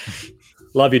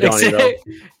 Love you, Donnie. Though.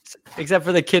 Except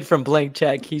for the kid from Blank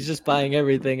Check, he's just buying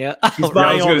everything. He's buying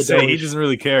I was going to say he doesn't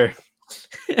really care.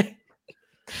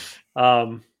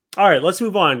 All right, let's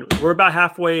move on. We're about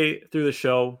halfway through the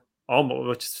show.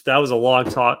 Almost. That was a long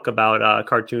talk about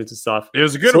cartoons and stuff. It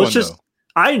was a good one, though.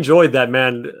 I enjoyed that,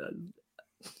 man.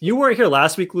 You weren't here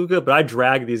last week, Luca, but I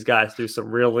dragged these guys through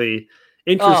some really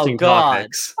interesting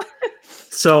topics.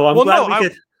 So I'm glad we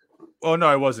could. Oh no,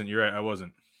 I wasn't. You're right. I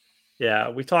wasn't.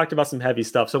 Yeah, we talked about some heavy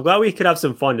stuff. So I'm glad we could have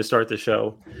some fun to start the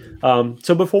show.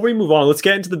 So before we move on, let's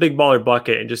get into the big baller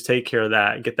bucket and just take care of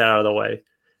that and get that out of the way.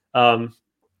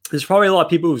 There's probably a lot of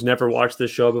people who's never watched this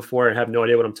show before and have no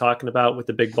idea what I'm talking about with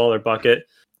the big baller bucket.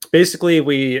 Basically,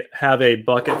 we have a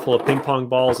bucket full of ping pong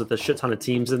balls with a shit ton of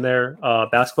teams in there,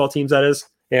 basketball teams, that is.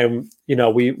 And,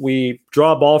 we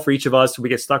draw a ball for each of us. We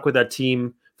get stuck with that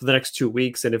team for the next 2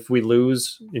 weeks. And if we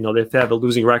lose, they have to have a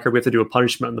losing record. We have to do a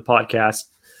punishment on the podcast.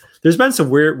 There's been some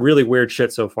really weird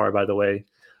shit so far, by the way.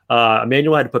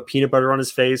 Emmanuel had to put peanut butter on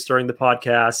his face during the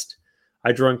podcast.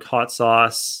 I drank hot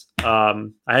sauce. I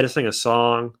had to sing a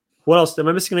song. What else? Am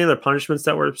I missing any other punishments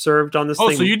that were served on this thing?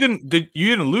 Oh, so you didn't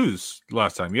lose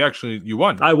last time. You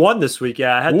won. I won this week.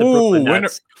 Yeah, I had the Brooklyn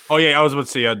Nets. Oh yeah, I was about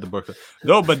to say you had the Brooklyn.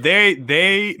 No, but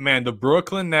the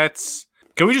Brooklyn Nets.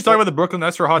 Can we just talk about the Brooklyn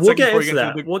Nets for a hot second before we get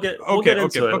into the We'll get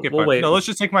into it. Okay, fine. Wait. No, let's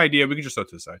just take my idea. We can just throw it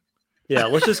to the side. Yeah,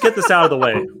 let's just get this out of the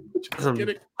way. Just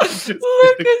kidding. Luca's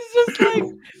just like,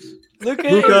 Luca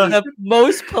is the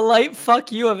most polite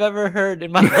fuck you I've ever heard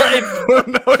in my life.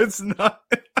 No, it's not.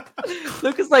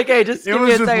 Luca's like, hey, just give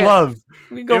me a second. Love.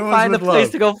 We can go find a place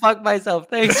to go fuck myself.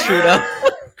 Thanks, Trudeau.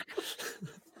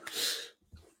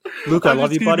 Luke, I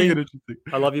love you, buddy.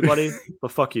 I love you, buddy.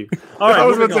 But fuck you. All right,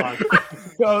 moving on.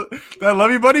 I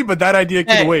love you, buddy, but that idea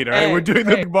can wait. All right, we're doing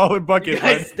the baller bucket.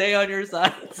 Guys, stay on your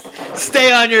sides.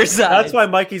 Stay on your side. That's why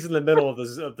Mikey's in the middle of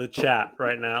the chat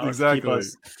right now. Exactly.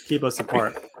 Keep us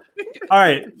apart. All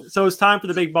right, so it's time for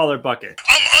the big baller bucket.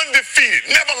 I'm undefeated,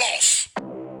 never lost.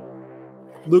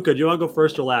 Luca, do you want to go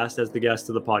first or last as the guest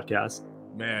of the podcast?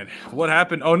 Man, what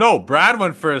happened? Oh no, Brad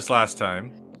went first last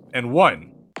time and won.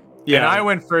 Yeah, and I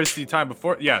went first the time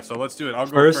before. Yeah, so let's do it. I'll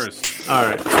go first. All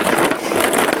right.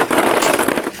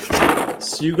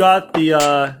 So you got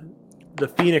the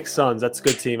Phoenix Suns. That's a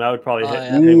good team. I would probably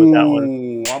hit with that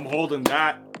one. I'm holding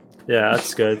that. Yeah,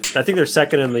 that's good. I think they're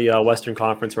second in the Western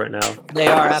Conference right now. They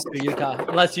are after Utah,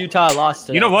 unless Utah lost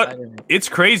today. You know what? It's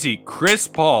crazy. Chris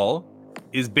Paul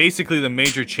is basically the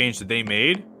major change that they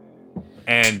made,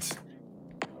 and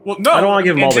well, no, I don't want to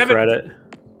give him all the credit.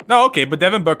 No, okay, but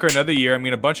Devin Booker another year. I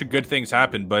mean, a bunch of good things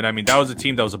happened, but I mean, that was a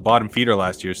team that was a bottom feeder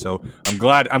last year. So I'm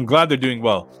glad they're doing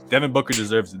well. Devin Booker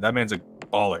deserves it. That man's a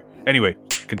baller. Anyway,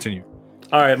 continue.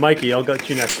 All right, Mikey, I'll go to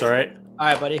you next. All right. All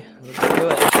right, buddy. Let's do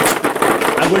it.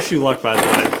 I wish you luck, by the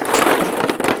way.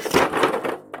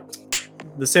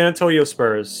 The San Antonio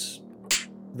Spurs.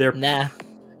 They're no,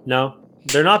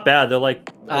 they're not bad. They're like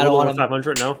I don't want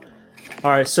 500. No.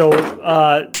 All right, so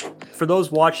for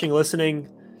those watching, listening.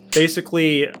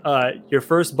 Basically, your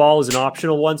first ball is an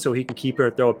optional one, so he can keep it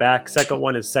or throw it back. Second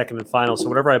one is second and final. So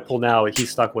whatever I pull now, he's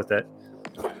stuck with it.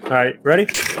 All right, ready?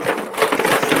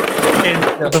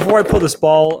 And before I pull this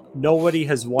ball, nobody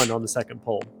has won on the second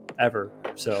pull ever.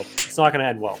 So it's not going to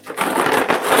end well.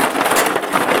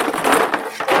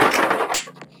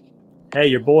 Hey,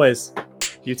 your boys,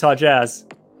 Utah Jazz.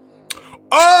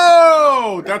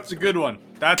 Oh, that's a good one.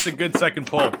 That's a good second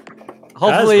pull.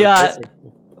 Hopefully,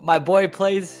 my boy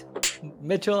plays.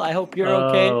 Mitchell, I hope you're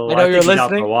okay. I know you're listening. Out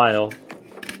for a while.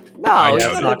 No,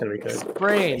 it's not going to be good.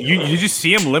 Sprain. You just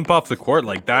see him limp off the court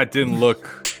like that. Didn't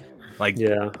look like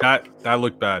that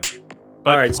looked bad.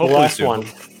 But all right, so last one.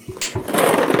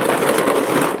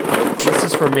 This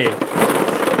is for me.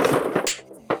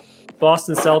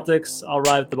 Boston Celtics. I'll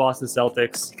ride with the Boston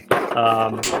Celtics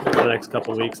for the next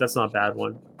couple of weeks. That's not a bad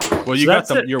one. Well, you got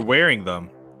them. You're wearing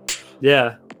them.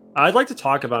 Yeah. I'd like to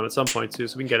talk about them at some point too,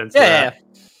 so we can get into that.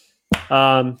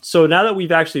 Yeah. So now that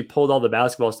we've actually pulled all the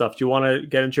basketball stuff, do you want to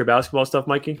get into your basketball stuff,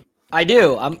 Mikey? I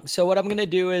do. So what I'm going to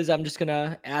do is I'm just going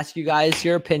to ask you guys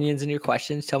your opinions and your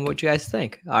questions. Tell me what you guys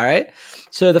think. All right.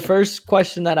 So the first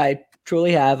question that I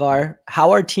truly have are,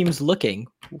 how are teams looking?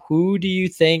 Who do you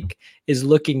think is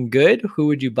looking good? Who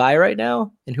would you buy right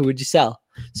now? And who would you sell?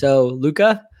 So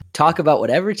Luca, talk about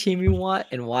whatever team you want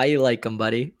and why you like them,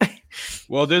 buddy.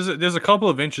 Well, there's a couple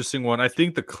of interesting ones. I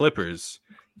think the Clippers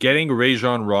getting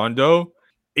Rajon Rondo.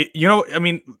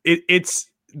 It's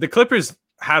the Clippers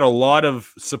had a lot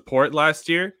of support last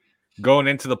year going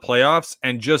into the playoffs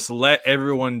and just let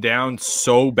everyone down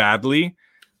so badly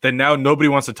that now nobody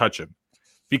wants to touch him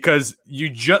because you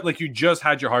just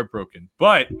had your heart broken.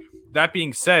 But that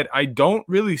being said, I don't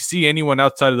really see anyone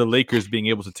outside of the Lakers being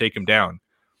able to take him down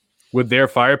with their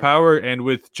firepower and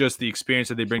with just the experience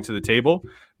that they bring to the table.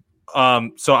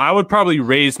 So I would probably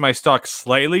raise my stock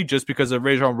slightly just because of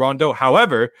Rajon Rondo.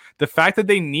 However, the fact that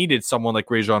they needed someone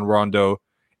like Rajon Rondo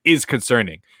is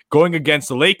concerning going against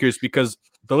the Lakers because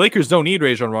the Lakers don't need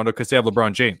Rajon Rondo because they have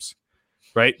LeBron James,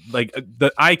 right? Like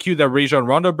the IQ that Rajon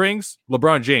Rondo brings,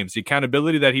 LeBron James, the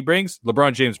accountability that he brings,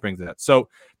 LeBron James brings that. So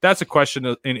that's a question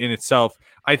in itself.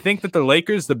 I think that the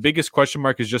Lakers, the biggest question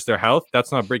mark is just their health.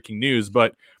 That's not breaking news,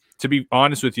 but to be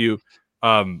honest with you,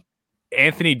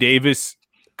 Anthony Davis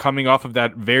coming off of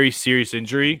that very serious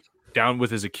injury down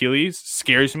with his Achilles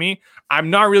scares me.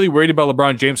 I'm not really worried about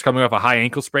LeBron James coming off a high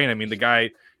ankle sprain. I mean, the guy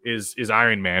is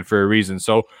Iron Man for a reason.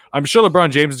 So I'm sure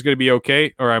LeBron James is going to be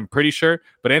okay, or I'm pretty sure,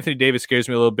 but Anthony Davis scares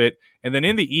me a little bit. And then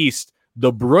in the East,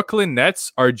 the Brooklyn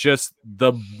Nets are just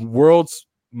the world's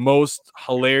most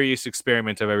hilarious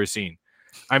experiment I've ever seen.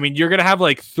 I mean, you're going to have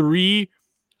like 3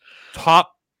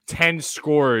 top 10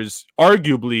 scorers,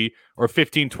 arguably, or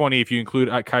 15, 20 if you include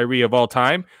Kyrie of all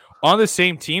time, on the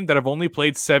same team that have only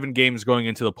played 7 games going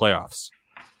into the playoffs.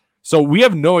 So we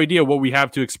have no idea what we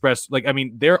have to express. Like, I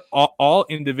mean, they're all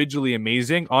individually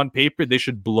amazing. On paper, they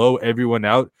should blow everyone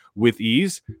out with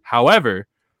ease. However,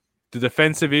 the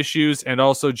defensive issues and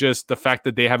also just the fact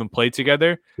that they haven't played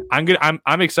together,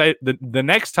 I'm excited. The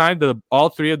next time all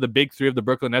 3 of the big 3 of the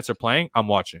Brooklyn Nets are playing, I'm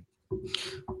watching.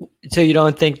 So you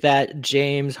don't think that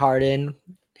James Harden,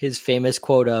 his famous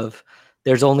quote of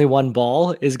 "There's only one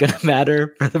ball" is going to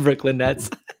matter for the Brooklyn Nets?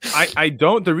 I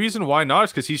don't. The reason why not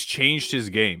is because he's changed his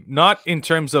game, not in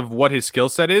terms of what his skill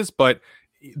set is, but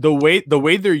the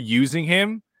way they're using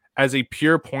him as a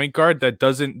pure point guard that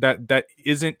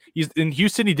isn't. He's in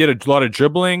Houston. He did a lot of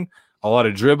dribbling,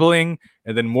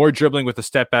 and then more dribbling with a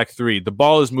step back three. The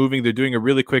ball is moving. They're doing a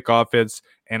really quick offense,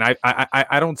 and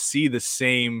I don't see the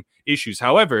same issues.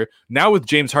 However, now with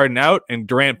James Harden out and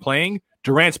Durant's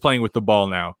playing with the ball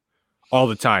now all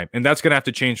the time, and that's going to have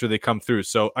to change where they come through.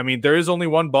 So, I mean, there is only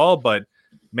one ball, but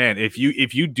man, if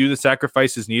you do the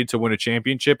sacrifices needed to win a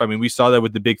championship, I mean, we saw that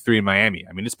with the big three in Miami.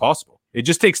 I mean, it's possible. It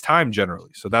just takes time generally.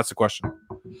 So that's the question.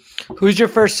 Who's your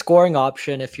first scoring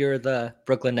option if you're the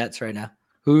Brooklyn Nets right now?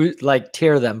 Who, like,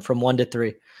 tier them from 1 to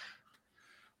 3?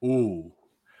 Ooh.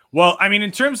 Well, I mean,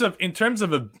 in terms of you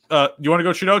want to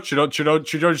go Trudeau? Trudeau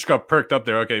just got perked up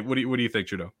there. Okay, what do you think,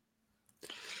 Trudeau?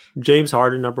 James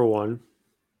Harden number 1,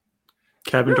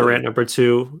 Kevin Durant number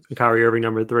 2, and Kyrie Irving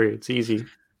number 3. It's easy.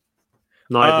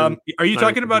 Are you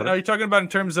talking about in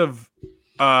terms of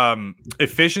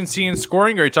efficiency in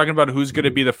scoring, or are you talking about who's going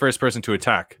to be the first person to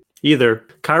attack? Either.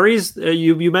 Kyrie's,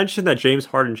 you mentioned that James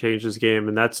Harden changed his game,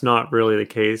 and that's not really the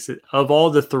case. Of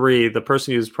all the three, the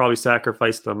person who's probably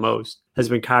sacrificed the most has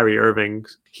been Kyrie Irving.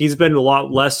 He's been a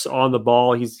lot less on the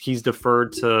ball. He's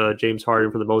deferred to James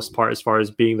Harden for the most part as far as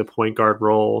being the point guard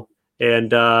role.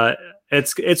 And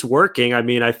it's working. I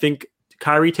mean, I think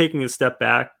Kyrie taking a step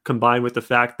back combined with the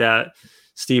fact that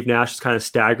Steve Nash has kind of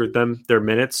staggered their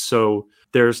minutes. So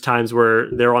there's times where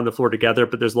they're on the floor together,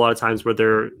 but there's a lot of times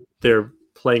where they're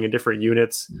playing in different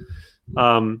units.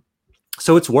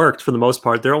 So it's worked for the most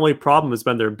part. Their only problem has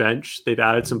been their bench. They've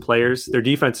added some players. Their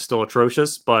defense is still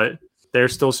atrocious, but they're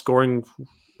still scoring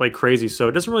like crazy. So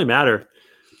it doesn't really matter.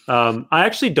 I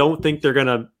actually don't think they're going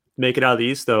to make it out of the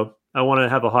East, though. I want to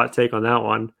have a hot take on that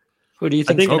one. Who do you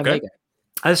think is going to make it?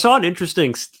 I saw an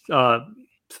interesting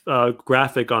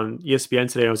graphic on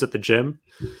ESPN today. I was at the gym.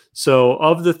 So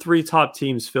of the 3 top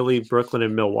teams, Philly, Brooklyn,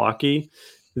 and Milwaukee,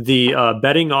 the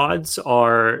betting odds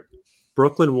are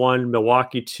Brooklyn 1,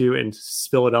 Milwaukee 2, and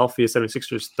Philadelphia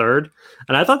 76ers 3rd.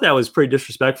 And I thought that was pretty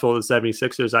disrespectful to the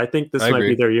 76ers. I think this might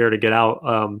be their year to get out.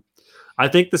 I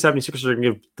think the 76ers are going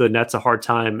to give the Nets a hard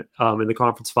time in the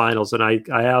conference finals. And I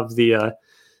have the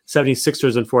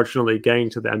 76ers, unfortunately, getting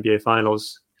to the NBA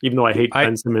finals, even though I hate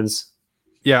Ben Simmons.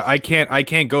 Yeah, I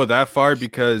can't go that far,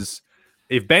 because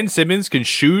if Ben Simmons can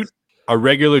shoot a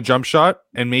regular jump shot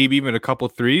and maybe even a couple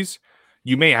threes,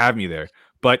 you may have me there.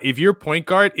 But if you're point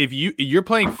guard, if you're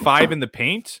playing 5 in the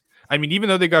paint, I mean, even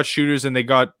though they got shooters and they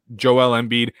got Joel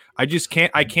Embiid,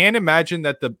 I can't imagine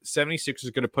that the 76ers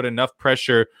are going to put enough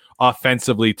pressure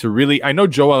offensively to really. I know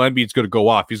Joel Embiid's going to go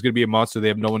off. He's going to be a monster. They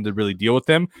have no one to really deal with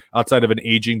him outside of an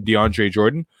aging DeAndre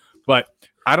Jordan. But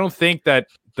I don't think that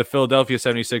the Philadelphia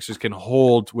 76ers can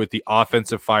hold with the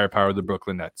offensive firepower of the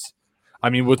Brooklyn Nets.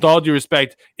 I mean, with all due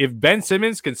respect, if Ben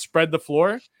Simmons can spread the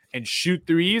floor and shoot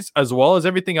threes as well as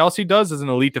everything else he does as an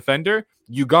elite defender,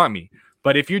 you got me.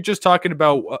 But if you're just talking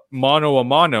about mano a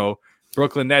mano,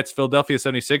 Brooklyn Nets, Philadelphia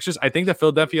 76ers, I think the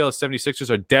Philadelphia 76ers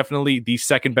are definitely the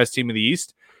second best team in the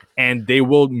East, and they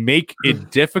will make it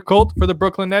difficult for the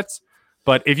Brooklyn Nets.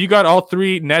 But if you got all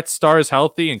 3 Nets stars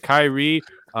healthy and Kyrie,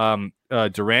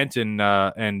 Durant, and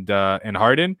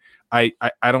Harden, I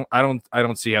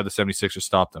don't see how the 76ers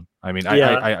stop them. I mean,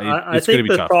 I think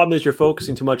the problem is you're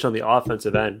focusing too much on the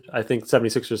offensive end. I think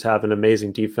 76ers have an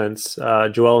amazing defense.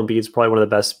 Joel Embiid's probably one of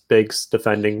the best bigs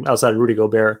defending outside of Rudy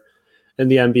Gobert in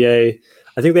the NBA.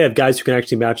 I think they have guys who can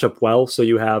actually match up well. So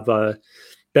you have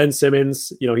Ben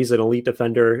Simmons, he's an elite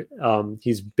defender.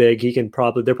 He's big. They'll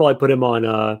probably put him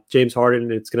on James Harden.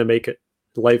 It's going to make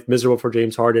life miserable for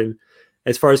James Harden.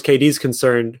 As far as KD's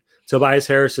concerned, Tobias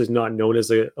Harris is not known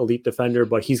as an elite defender,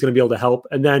 but he's going to be able to help.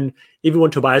 And then even when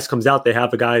Tobias comes out, they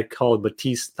have a guy called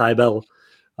Matisse Thybulle.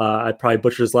 I probably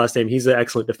butchered his last name. He's an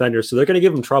excellent defender. So they're going to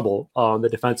give him trouble on the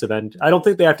defensive end. I don't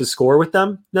think they have to score with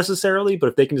them necessarily, but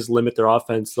if they can just limit their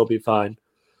offense, they'll be fine.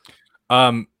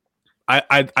 I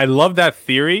love that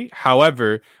theory.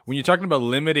 However, when you're talking about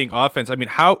limiting offense, I mean,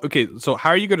 how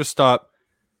are you going to stop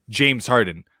James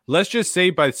Harden? Let's just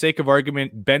say, by the sake of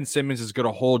argument, Ben Simmons is going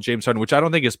to hold James Harden, which I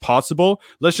don't think is possible.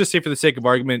 Let's just say, for the sake of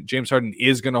argument, James Harden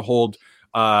is going to hold,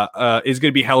 is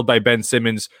going to be held by Ben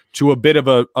Simmons to a bit of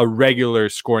a regular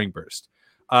scoring burst.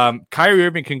 Kyrie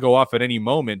Irving can go off at any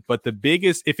moment, but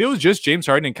if it was just James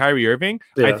Harden and Kyrie Irving,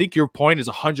 I think your point is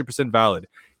 100% valid.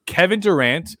 Kevin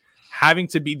Durant having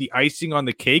to be the icing on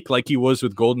the cake like he was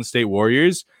with Golden State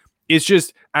Warriors It's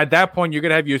just at that point you're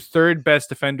gonna have your third best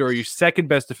defender or your second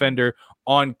best defender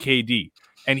on KD,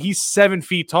 and he's 7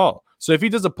 feet tall. So if he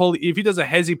does a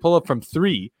hezzy pull up from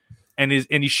 3, and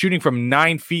he's shooting from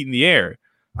 9 feet in the air,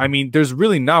 I mean, there's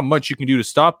really not much you can do to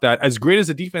stop that. As great as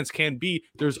the defense can be,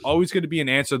 there's always going to be an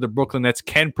answer the Brooklyn Nets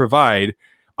can provide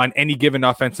on any given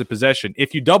offensive possession.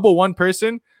 If you double one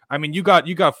person, I mean, you got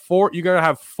 4. You got to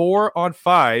have 4 on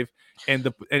 5,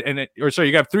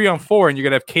 you got 3 on 4, and you're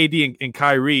gonna have KD and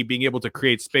Kyrie being able to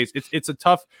create space. It's a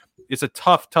tough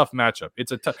matchup.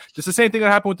 It's the same thing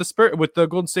that happened with the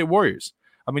Golden State Warriors.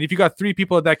 I mean, if you got 3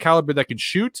 people at that caliber that can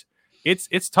shoot,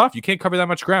 it's tough. You can't cover that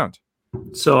much ground.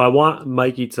 So I want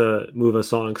Mikey to move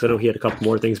us on because I know he had a couple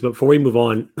more things. But before we move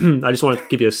on, I just want to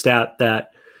give you a stat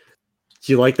that.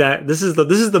 Do you like that? This is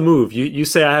the move. You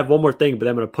say I have one more thing, but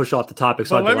I'm going to push off the topic.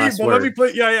 So let me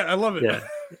play. Yeah, I love it. Yeah,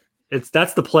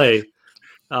 that's the play.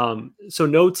 So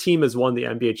no team has won the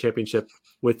NBA championship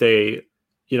with a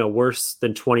worse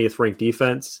than 20th ranked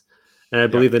defense, and I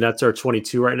believe the Nets are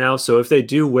 22 right now. So if they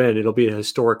do win, it'll be a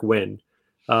historic win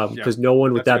because no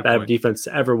one with that bad of defense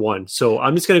ever won. So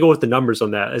I'm just going to go with the numbers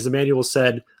on that. As Emmanuel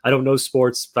said, I don't know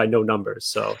sports, but I know numbers.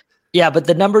 So. Yeah, but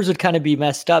the numbers would kind of be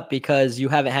messed up because you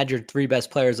haven't had your 3 best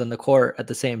players on the court at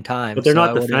the same time. But they're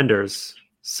not defenders,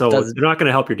 so they're not going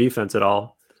to help your defense at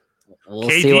all. We'll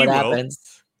see what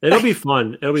happens. It'll be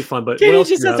fun. But KD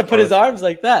just has to put his arms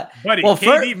like that. Buddy, well,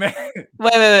 KD, man.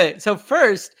 Wait. So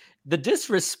first, the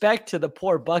disrespect to the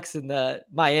poor Bucks and the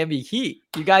Miami Heat.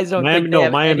 You guys don't think they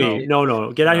have Miami.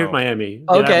 No. Get out here, Miami.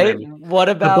 Okay. What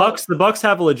about the Bucks? The Bucks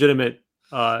have a legitimate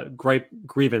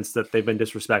grievance that they've been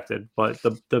disrespected, but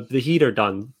the Heat are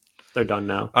done. They're done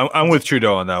now. I'm with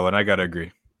Trudeau on that one. I gotta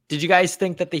agree. Did you guys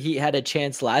think that the Heat had a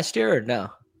chance last year or no?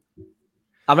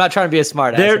 I'm not trying to be a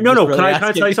smart ass. No. Really can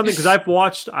I tell you something? Because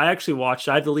I actually watched.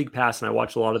 I have the league pass and I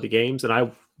watched a lot of the games.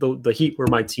 And the Heat were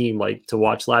my team to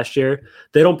watch last year.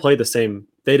 They don't play the same.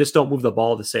 They just don't move the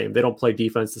ball the same. They don't play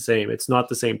defense the same. It's not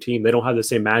the same team. They don't have the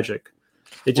same magic.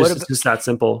 It's just that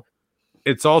simple.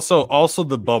 It's also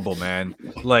the bubble, man.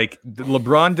 Like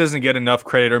LeBron doesn't get enough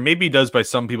credit, or maybe he does by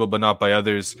some people, but not by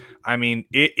others. I mean,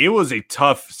 it was a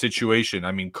tough situation.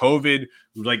 I mean, COVID,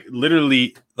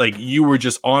 literally, you were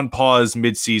just on pause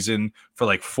mid-season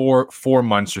for 4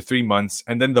 months or 3 months,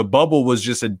 and then the bubble was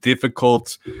just a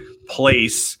difficult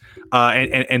place,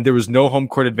 and there was no home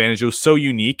court advantage. It was so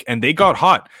unique, and they got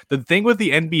hot. The thing with the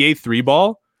NBA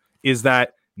 3-ball is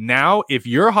that now, if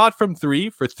you're hot from 3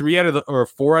 for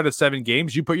 4 out of 7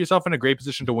 games, you put yourself in a great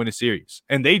position to win a series.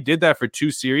 And they did that for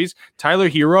 2 series. Tyler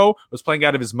Hero was playing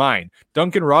out of his mind.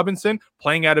 Duncan Robinson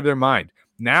playing out of their mind.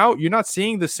 Now you're not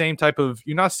seeing the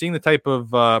type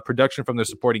of production from their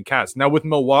supporting cast. Now with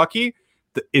Milwaukee,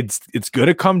 it's going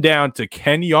to come down to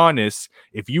Ken Giannis.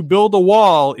 If you build a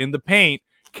wall in the paint,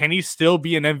 can he still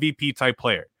be an MVP type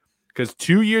player? Because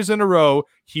 2 years in a row,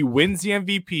 he wins the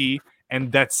MVP.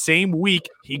 And that same week,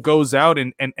 he goes out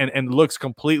and looks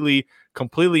completely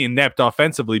inept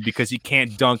offensively because he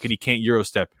can't dunk and he can't Euro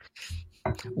step.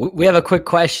 We have a quick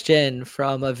question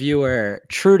from a viewer.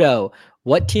 Trudeau,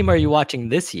 what team are you watching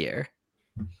this year?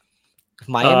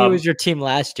 Miami was your team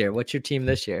last year. What's your team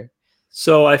this year?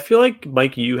 So I feel like,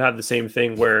 Mikey, you have the same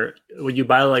thing where when you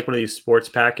buy one of these sports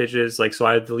packages, so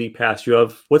I have the league pass. You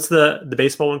have, what's the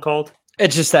baseball one called?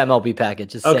 It's just the MLB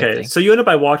package. It's okay, so you end up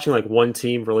by watching one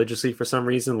team religiously for some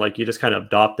reason. You just kind of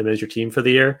adopt them as your team for the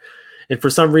year. And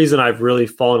for some reason, I've really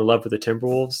fallen in love with the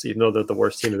Timberwolves, even though they're the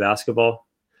worst team in basketball.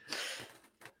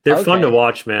 They're fun to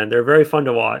watch, man. They're very fun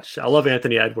to watch. I love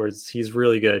Anthony Edwards. He's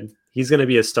really good. He's going to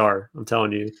be a star. I'm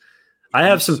telling you. I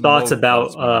have some thoughts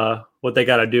about what they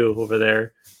got to do over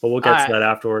there, but we'll get to that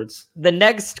afterwards. The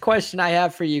next question I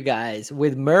have for you guys,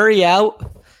 with Murray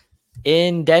out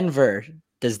in Denver,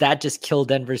 does that just kill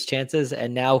Denver's chances?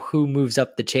 And now who moves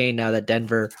up the chain now that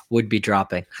Denver would be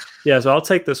dropping? Yeah, so I'll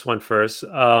take this one first.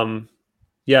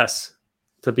 Yes,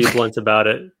 to be blunt about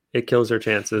it, it kills their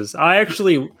chances. I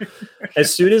actually,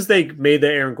 as soon as they made the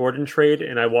Aaron Gordon trade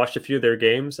and I watched a few of their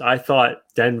games, I thought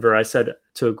Denver, I said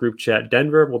to a group chat,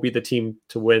 Denver will be the team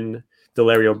to win the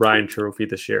Larry O'Brien trophy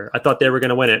this year. I thought they were going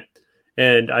to win it.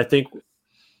 And I think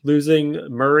losing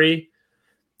Murray,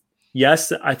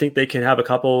 yes, I think they can have a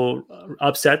couple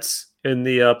upsets in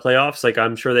the playoffs.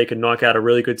 I'm sure they can knock out a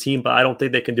really good team, but I don't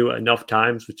think they can do it enough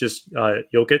times with just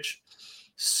Jokic.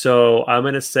 So I'm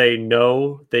going to say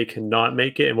no, they cannot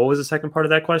make it. And what was the second part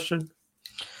of that question?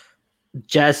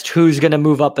 Just who's going to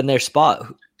move up in their spot?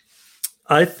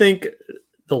 I think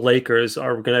the Lakers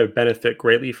are going to benefit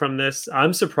greatly from this.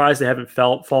 I'm surprised they haven't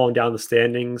fallen down the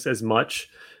standings as much.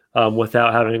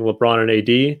 Without having LeBron and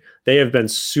AD, they have been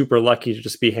super lucky to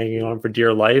just be hanging on for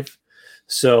dear life.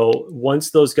 So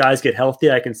once those guys get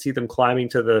healthy, I can see them climbing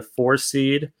to the 4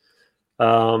 seed.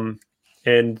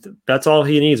 And that's all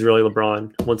he needs, really,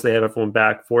 LeBron. Once they have everyone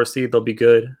back, 4 seed, they'll be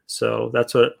good. So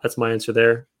that's my answer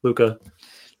there, Luca.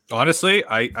 Honestly,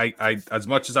 I as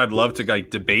much as I'd love to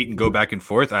debate and go back and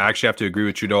forth, I actually have to agree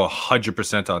with Trudeau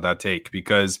 100% on that take,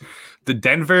 because the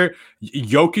Denver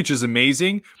Jokic is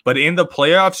amazing, but in the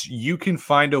playoffs, you can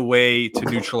find a way to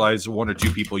neutralize 1 or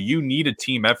 2 people. You need a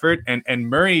team effort, and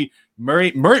Murray.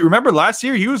 Remember last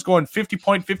year he was going 50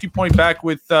 point back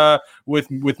with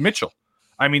Mitchell.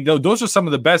 I mean, those are some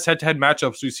of the best head-to-head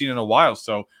matchups we've seen in a while.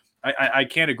 So I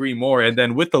can't agree more. And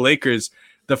then with the Lakers,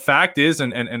 the fact is,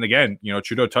 and again,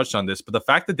 Trudeau touched on this, but the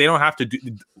fact that they don't have to do,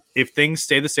 if things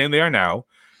stay the same they are now,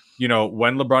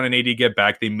 when LeBron and AD get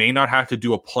back, they may not have to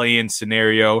do a play-in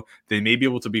scenario. They may be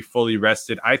able to be fully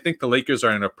rested. I think the Lakers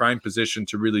are in a prime position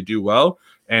to really do well.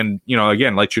 And,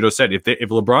 again, like Trudeau said, if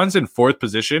LeBron's in 4th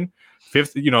position,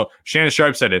 5th, Shannon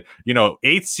Sharp said it,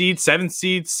 8th seed, 7th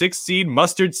seed, 6th seed,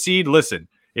 mustard seed. Listen,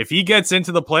 if he gets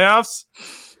into the playoffs,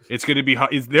 it's going to be,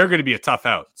 they're going to be a tough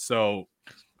out. So,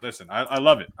 listen, I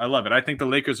love it. I love it. I think the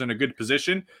Lakers are in a good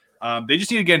position. They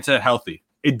just need to get into healthy.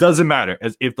 It doesn't matter.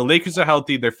 If the Lakers are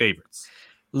healthy, they're favorites.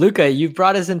 Luca, you've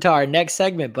brought us into our next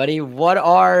segment, buddy. What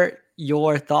are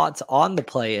your thoughts on the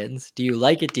play-ins? Do you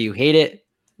like it? Do you hate it?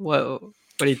 What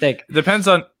do you think? It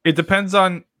depends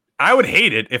on. I would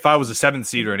hate it if I was a 7th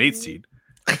seed or an 8th seed,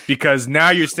 because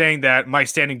now you're saying that my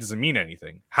standing doesn't mean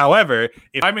anything. However,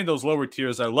 if I'm in those lower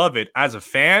tiers, I love it. As a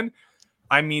fan,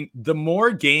 I mean, the more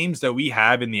games that we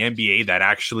have in the NBA that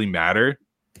actually matter,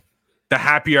 the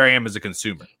happier I am as a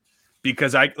consumer.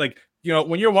 Because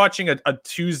when you're watching a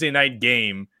Tuesday night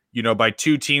game, by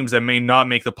 2 teams that may not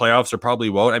make the playoffs or probably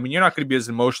won't, I mean, you're not going to be as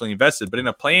emotionally invested. But in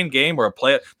a play-in game or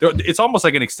it's almost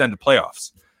like an extended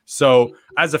playoffs. So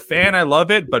as a fan, I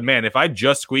love it. But man, if I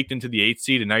just squeaked into the 8th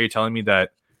seed and now you're telling me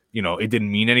that, it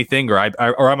didn't mean anything, or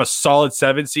I'm a solid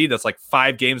 7th seed that's like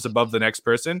 5 games above the next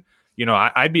person,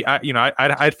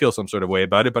 I'd feel some sort of way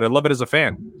about it, but I love it as a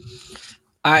fan.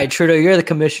 All right, Trudeau, you're the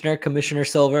commissioner, Commissioner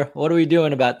Silver. What are we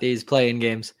doing about these play-in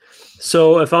games?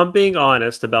 So if I'm being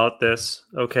honest about this,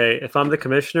 okay, if I'm the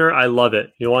commissioner, I love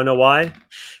it. You want to know why?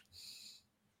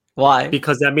 Why?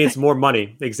 Because that means more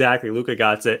money. Exactly. Luca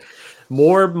got it.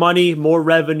 More money, more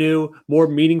revenue, more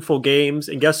meaningful games.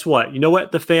 And guess what? You know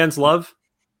what the fans love?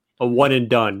 A one and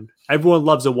done. Everyone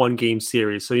loves a 1-game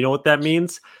series. So you know what that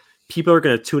means? People are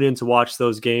going to tune in to watch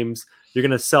those games. You're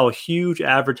going to sell huge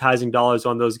advertising dollars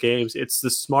on those games. It's the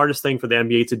smartest thing for the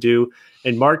NBA to do.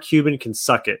 And Mark Cuban can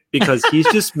suck it, because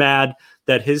he's just mad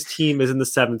that his team is in the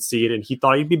 7th seed and he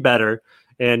thought he'd be better.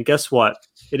 And guess what?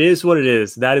 It is what it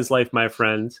is. That is life, my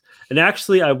friends. And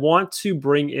actually, I want to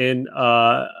bring in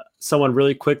someone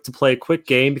really quick to play a quick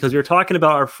game, because we were talking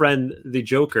about our friend, the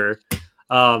Joker.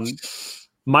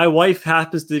 My wife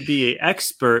happens to be an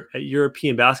expert at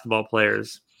European basketball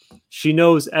players. She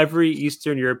knows every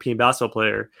Eastern European basketball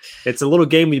player. It's a little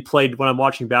game we played when I'm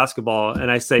watching basketball,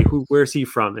 and I say, where's he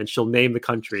from? And she'll name the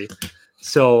country.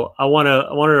 So I want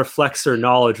to flex her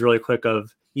knowledge really quick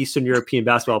of Eastern European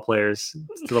basketball players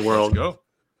to the world. Let's go.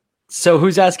 So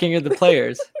who's asking you the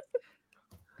players?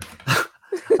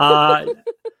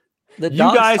 You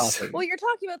guys. Talking. Well, you're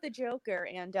talking about the Joker,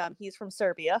 and he's from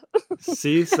Serbia.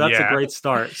 See, so that's a great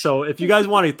start. So if you guys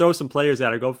want to throw some players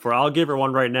at her, go for it. I'll give her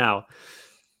one right now.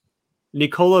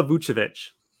 Nikola Vucevic.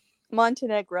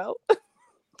 Montenegro. All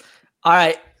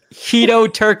right. Hedo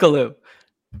Turkoglu.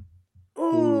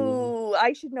 Ooh,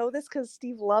 I should know this because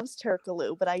Steve loves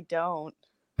Turkoglu, but I don't.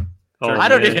 Oh, I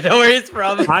don't even know where he's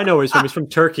from. I know where he's from. He's from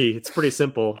Turkey. It's pretty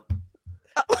simple.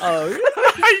 Oh,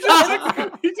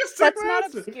 That's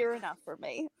not obscure enough for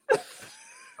me.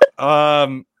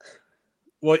 Well,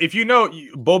 if you know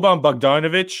Boban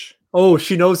Bogdanovic. Oh,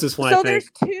 she knows this one. So I think.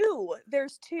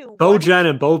 there's two. Bojan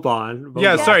and Boban.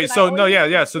 Yeah, Yes, sorry. and So I no,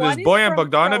 always- yeah. So there's one is Bojan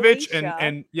from Bogdanovic Croatia.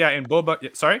 and Boban. Yeah,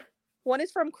 sorry. One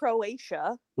is from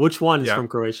Croatia. Which one is Yeah. from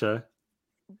Croatia?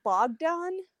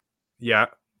 Bogdan Yeah,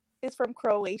 is from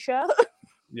Croatia.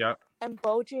 yeah. And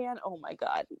Bojan, oh my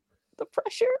god, the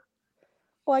pressure.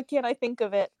 Why can't I think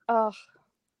of it? Ugh.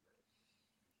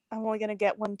 I'm only gonna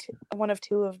get one of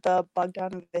 2 of the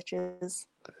Bogdanoviches.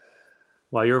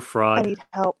 Well, you're a I fraud. need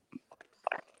help.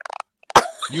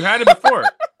 You had it before.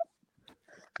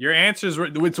 Your answers were.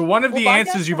 It's one of the Well,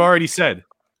 answers you've Bogdan- already said.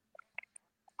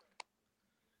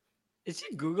 is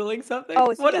she Googling something?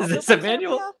 Oh, What he is also this, from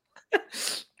Emmanuel?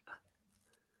 Serbia?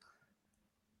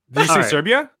 Did you say All right.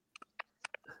 Serbia?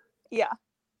 Yeah.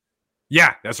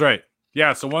 Yeah, that's right.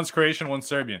 Yeah, so one's Croatian, one's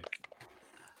Serbian.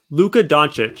 Luka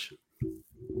Doncic.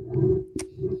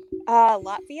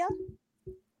 Latvia.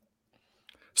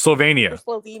 Slovenia.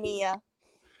 Slovenia.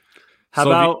 How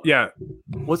about Yeah.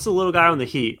 what's the little guy on the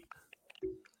Heat?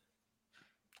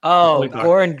 Oh, my God.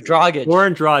 Goran Dragic.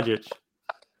 Goran Dragic.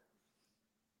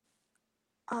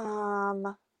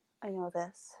 I know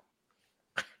this.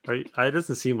 It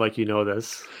doesn't seem like you know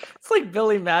this. It's like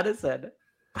Billy Madison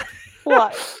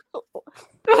What?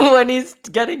 when he's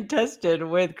getting tested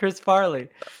with Chris Farley.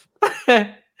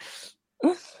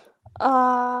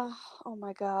 Oh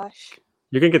my gosh.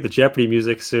 You're gonna get the Jeopardy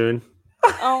music soon.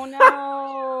 Oh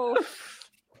no.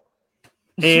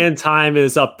 And time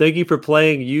is up. Thank you for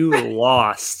playing. You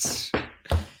lost.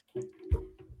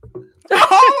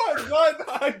 Oh my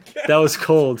God! That was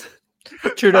cold.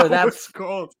 Trudeau, That that was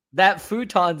cold. that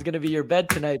futon's gonna be your bed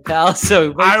tonight, pal.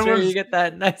 So make sure you get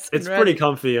that nice. It's and pretty ready.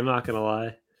 comfy. I'm not gonna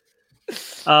lie.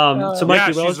 So, Yeah,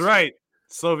 Mikey, Yeah, she's right.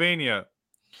 Slovenia.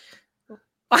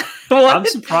 What? I'm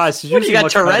surprised. What, you got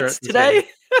much better Tourette's at this game. today?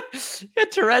 You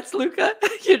got Tourette's, Luca?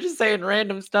 You're just saying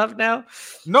random stuff now.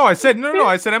 No, I said no.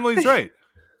 I said Emily's right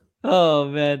Oh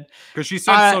man! because she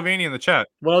said All right. Slovenia in the chat.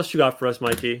 What else you got for us,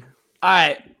 Mikey? All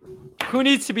right, who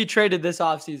needs to be traded this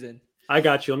offseason? I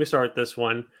got you. Let me start with this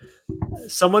one.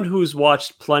 Someone who's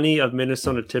watched plenty of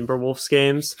Minnesota Timberwolves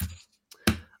games,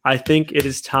 I think it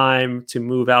is time to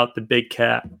move out the big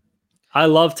cat. I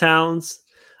love Towns.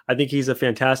 I think he's a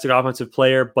fantastic offensive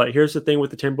player, but here's the thing with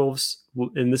the Timberwolves,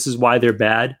 and this is why they're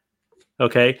bad.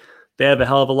 Okay. They have a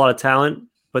hell of a lot of talent,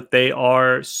 but they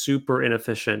are super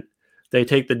inefficient. They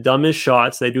take the dumbest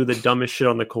shots. They do the dumbest shit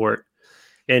on the court.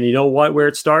 And you know what? Where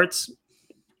it starts?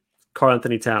 Karl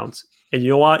Anthony Towns. And you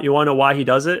know what? You want to know why he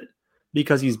does it?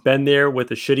 Because he's been there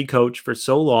with a shitty coach for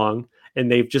so long,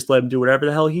 and they've just let him do whatever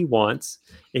the hell he wants.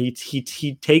 And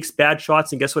he takes bad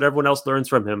shots, and guess what? Everyone else learns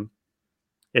from him.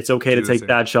 It's okay to take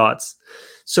bad shots.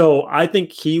 So I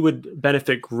think he would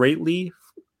benefit greatly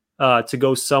to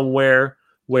go somewhere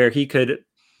where he could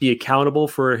be accountable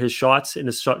for his shots and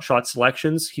his shot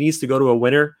selections. He needs to go to a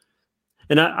winner.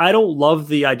 And I don't love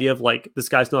the idea of like, this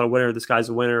guy's not a winner, this guy's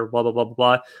a winner, blah, blah, blah, blah,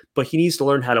 blah. But he needs to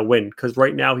learn how to win because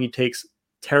right now he takes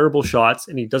terrible shots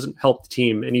and he doesn't help the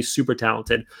team and he's super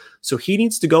talented. So he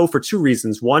needs to go for two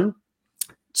reasons. One,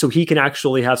 so he can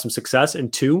actually have some success.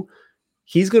 And two,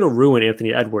 he's going to ruin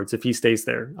Anthony Edwards if he stays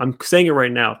there. I'm saying it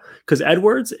right now because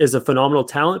Edwards is a phenomenal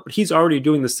talent, but he's already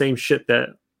doing the same shit that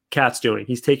Cat's doing.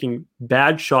 He's taking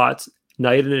bad shots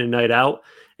night in and night out,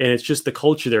 and it's just the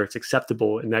culture there. It's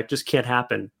acceptable, and that just can't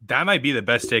happen. That might be the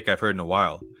best take I've heard in a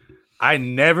while. I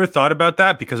never thought about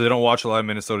that because I don't watch a lot of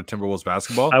Minnesota Timberwolves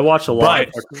basketball. I watch a lot.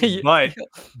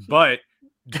 But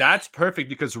that's perfect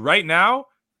because right now,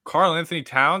 Karl Anthony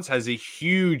Towns has a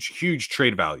huge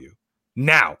trade value.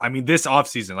 Now, I mean, this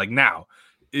offseason, like now,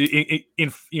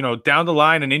 in down the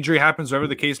line, an injury happens, whatever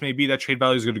the case may be, that trade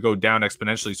value is going to go down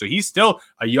exponentially. So he's still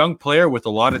a young player with a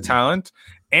lot of talent.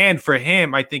 And for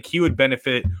him, I think he would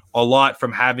benefit a lot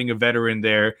from having a veteran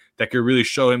there that could really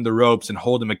show him the ropes and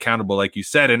hold him accountable, like you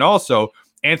said. And also,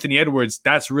 Anthony Edwards,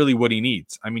 that's really what he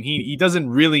needs. I mean, he doesn't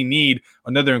really need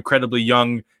another incredibly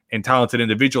young and talented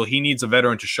individual. He needs a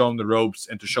veteran to show him the ropes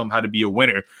and to show him how to be a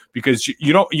winner because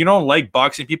you don't like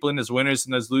boxing people in as winners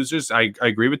and as losers. I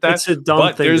agree with that. It's a dumb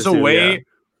but thing there's to a do, way. yeah.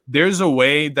 There's a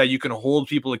way that you can hold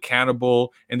people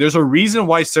accountable, and there's a reason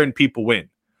why certain people win.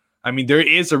 I mean, there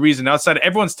is a reason outside.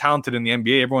 Everyone's talented in the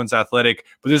NBA. Everyone's athletic,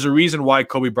 but there's a reason why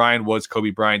Kobe Bryant was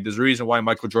Kobe Bryant. There's a reason why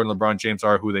Michael Jordan, LeBron James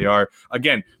are who they are.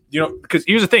 Again, because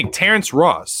here's the thing: Terrence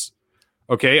Ross,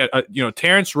 okay,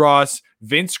 Terrence Ross,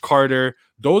 Vince Carter.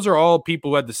 Those are all people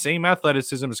who had the same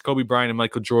athleticism as Kobe Bryant and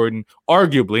Michael Jordan.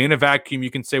 Arguably, in a vacuum, you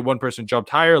can say one person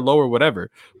jumped higher, lower, whatever.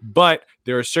 But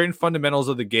there are certain fundamentals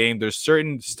of the game. There's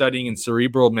certain studying and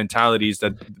cerebral mentalities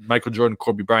that Michael Jordan,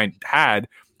 Kobe Bryant had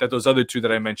that those other two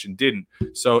that I mentioned didn't.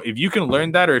 So if you can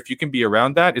learn that or if you can be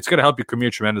around that, it's going to help your career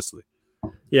tremendously.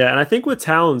 Yeah, and I think with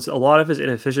Towns, a lot of his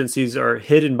inefficiencies are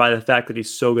hidden by the fact that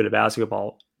he's so good at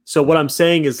basketball. So what I'm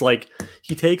saying is like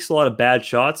he takes a lot of bad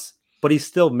shots, but he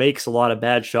still makes a lot of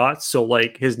bad shots. So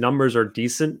like his numbers are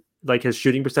decent, like his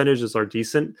shooting percentages are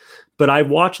decent. But I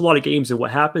watch a lot of games, and what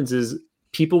happens is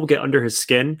people will get under his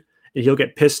skin and he'll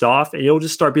get pissed off and he'll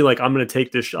just start being like, I'm going to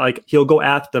take this. Like he'll go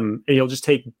at them and he'll just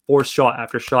take forced shot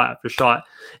after shot after shot.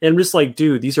 And I'm just like,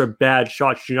 dude, these are bad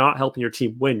shots. You're not helping your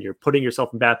team win. You're putting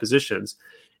yourself in bad positions.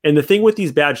 And the thing with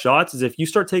these bad shots is if you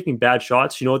start taking bad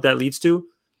shots, you know what that leads to?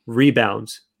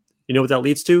 Rebounds. You know what that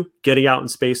leads to? Getting out in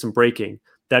space and breaking.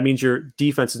 That means your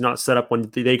defense is not set up when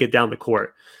they get down the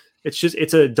court. It's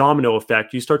a domino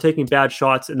effect. You start taking bad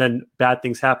shots and then bad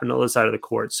things happen on the other side of the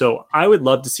court. So I would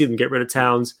love to see them get rid of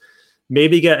Towns,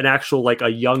 maybe get an actual, like a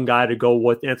young guy to go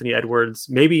with Anthony Edwards.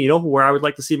 Maybe, where I would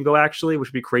like to see him go actually, which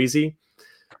would be crazy.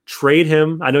 trade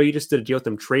him. I know you just did a deal with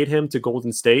him. Trade him to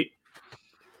Golden State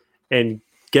and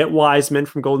get Wiseman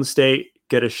from Golden State,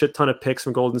 get a shit ton of picks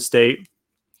from Golden State.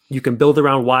 You can build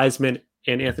around Wiseman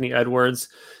and Anthony Edwards.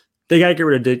 They got to get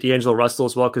rid of D'Angelo Russell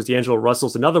as well, because D'Angelo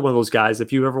Russell's another one of those guys.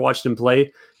 If you ever watched him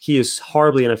play, he is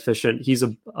horribly inefficient. He's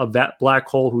a black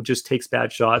hole who just takes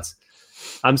bad shots.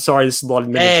 I'm sorry, this is a lot of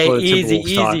minutes. Hey,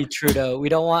 easy, Trudeau. We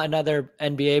don't want another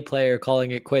NBA player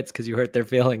calling it quits because you hurt their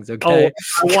feelings, okay?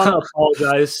 Oh, I want to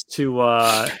apologize to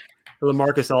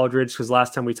LaMarcus Aldridge, because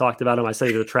last time we talked about him, I said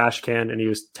he was a trash can and he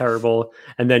was terrible.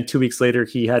 And then 2 weeks later,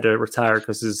 he had to retire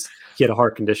because he had a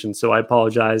heart condition. So I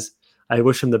apologize. I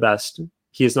wish him the best.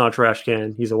 He is not a trash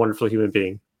can. He's a wonderful human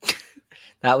being.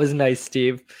 That was nice,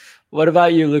 Steve. What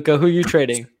about you, Luca? Who are you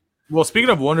trading? Well, speaking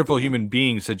of wonderful human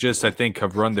beings that just, I think,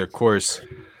 have run their course,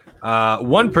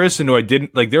 one person who I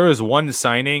didn't like, there was one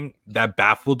signing that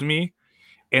baffled me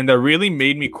and that really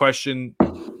made me question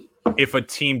if a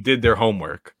team did their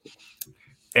homework.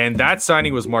 And that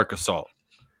signing was Marc Gasol.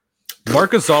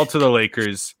 Marc Gasol to the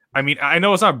Lakers. I mean, I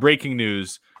know it's not breaking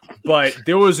news, but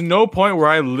there was no point where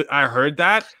I heard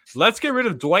that. Let's get rid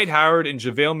of Dwight Howard and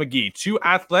JaVale McGee, two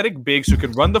athletic bigs who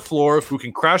can run the floor, who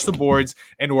can crash the boards,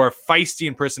 and who are feisty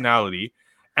in personality.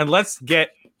 And let's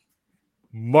get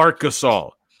Marc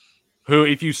Gasol, who,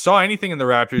 if you saw anything in the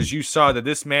Raptors, you saw that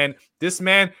this man,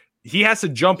 he has to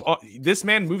jump. This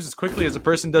man moves as quickly as a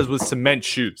person does with cement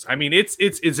shoes. I mean,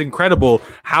 it's incredible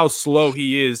how slow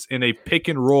he is in a pick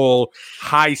and roll,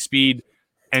 high speed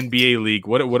NBA league.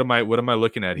 What am I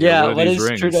looking at here? Yeah, what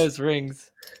is Trudeau's rings?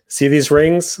 See these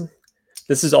rings?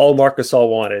 This is all Marc Gasol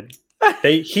wanted.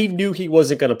 He knew he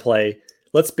wasn't going to play.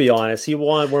 Let's be honest. He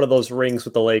wanted one of those rings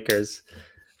with the Lakers.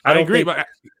 I agree, but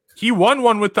he won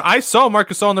one with I saw Marc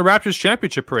Gasol in the Raptors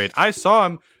championship parade. I saw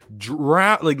him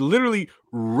literally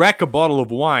wreck a bottle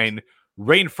of wine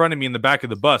right in front of me in the back of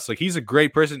the bus. Like, he's a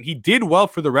great person. He did well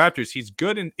for the Raptors. He's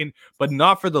good in but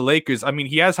not for the Lakers. I mean,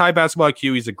 he has high basketball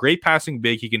IQ. He's a great passing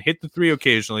big. He can hit the three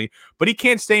occasionally, but he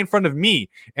can't stay in front of me.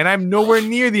 And I'm nowhere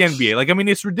near the NBA. Like, I mean,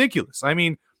 it's ridiculous. I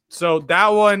mean, so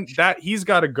that he's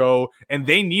got to go, and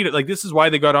they need it. Like, this is why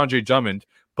they got Andre Drummond,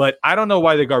 but I don't know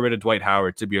why they got rid of Dwight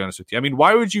Howard, to be honest with you. I mean,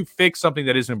 why would you fix something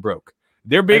that isn't broke?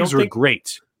 Their bigs were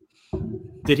great.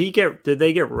 Did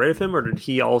they get rid of him, or did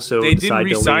he also? They didn't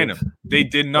re-sign him. They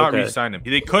did not re-sign him.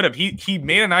 They could have. He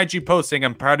made an IG post saying,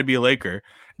 "I'm proud to be a Laker,"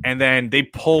 and then they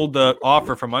pulled the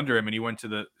offer from under him, and he went to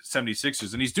the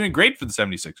 76ers, and he's doing great for the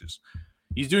 76ers.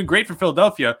 He's doing great for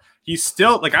Philadelphia. He's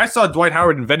still, like, I saw Dwight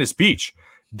Howard in Venice Beach.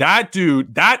 That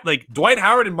dude, Dwight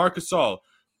Howard and Marc Gasol,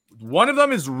 one of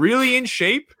them is really in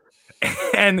shape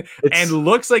and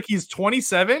looks like he's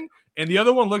 27, and the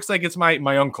other one looks like it's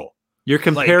my uncle. You're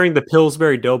comparing the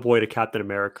Pillsbury Doughboy to Captain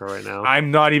America right now. I'm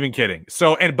not even kidding.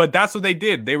 But that's what they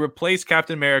did. They replaced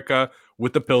Captain America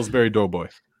with the Pillsbury Doughboy.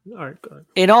 All right, go ahead.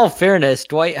 In all fairness,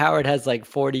 Dwight Howard has like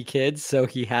 40 kids, so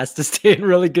he has to stay in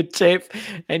really good shape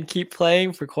and keep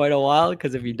playing for quite a while,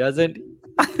 because if he doesn't,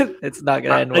 it's not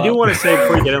going to end well. I do want to say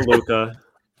before you get in, Luca,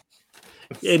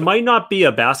 it might not be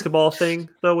a basketball thing,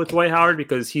 though, with Dwight Howard,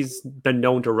 because he's been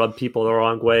known to rub people the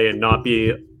wrong way and not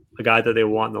be a guy that they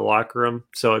want in the locker room.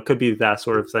 So it could be that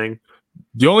sort of thing.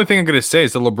 The only thing I'm going to say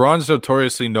is that LeBron's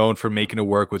notoriously known for making it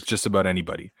work with just about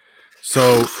anybody.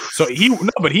 So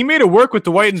he made it work with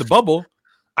Dwight in the bubble.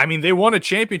 I mean, they won a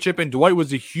championship, and Dwight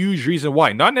was a huge reason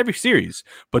why. Not in every series,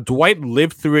 but Dwight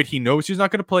lived through it. He knows he's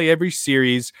not going to play every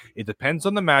series. It depends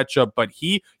on the matchup, but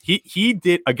he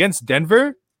did against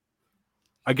Denver,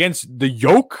 against the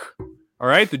Yoke, all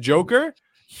right, the Joker.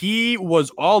 He was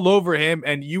all over him,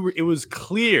 and it was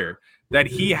clear that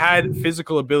he had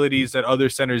physical abilities that other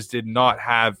centers did not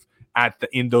have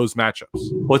in those matchups.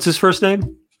 What's his first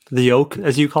name? The Yoke,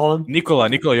 as you call him? Nikola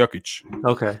Jokic.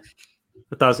 Okay.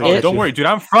 Don't worry, dude.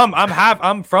 I'm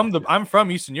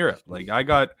from Eastern Europe. Like,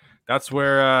 that's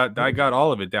where I got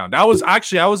all of it down. I was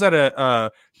at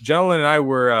a gentleman and I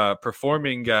were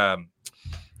performing. We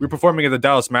were performing at the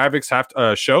Dallas Mavericks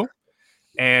show.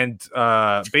 And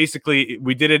basically,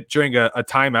 we did it during a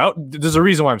timeout. There's a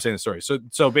reason why I'm saying the story.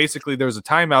 So basically, there was a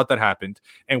timeout that happened,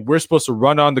 and we're supposed to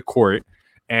run on the court,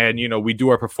 and we do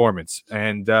our performance.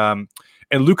 And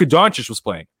Luka Doncic was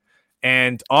playing,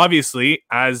 and obviously,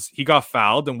 as he got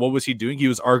fouled, and what was he doing? He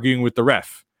was arguing with the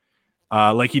ref,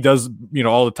 like he does,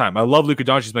 all the time. I love Luka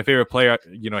Doncic; he's my favorite player.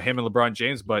 Him and LeBron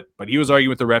James, but he was arguing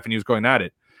with the ref, and he was going at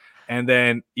it. And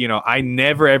then, I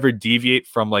never, ever deviate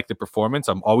from like the performance.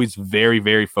 I'm always very,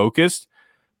 very focused.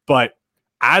 But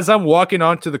as I'm walking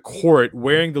onto the court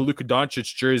wearing the Luka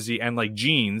Doncic jersey and like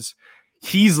jeans,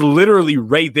 he's literally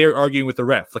right there arguing with the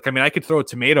ref. Like, I mean, I could throw a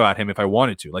tomato at him if I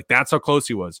wanted to. Like, that's how close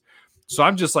he was. So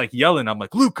I'm just like yelling. I'm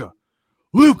like, Luka,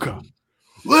 Luka,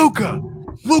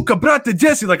 brate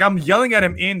Jesse. Like I'm yelling at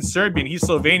him in Serbian. He's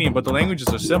Slovenian, but the languages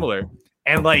are similar.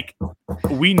 And like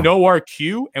we know our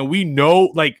cue, and we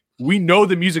know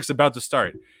the music's about to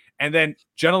start. And then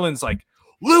Gentleman's like,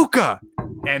 Luka,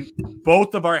 and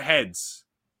both of our heads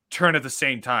turn at the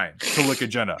same time to look at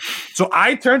Jenna. So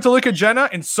I turn to look at Jenna,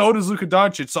 and so does Luka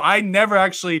Doncic. So I never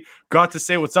actually got to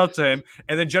say what's up to him.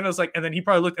 And then Jenna's like, and then he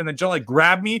probably looked, and then Jenna like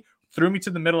grabbed me, threw me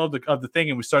to the middle of the thing,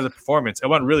 and we started the performance. It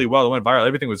went really well. It went viral.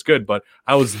 Everything was good, but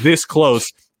I was this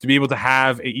close to be able to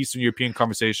have a Eastern European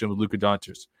conversation with Luka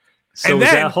Doncic. So and was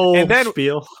then, that whole and then,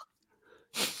 spiel?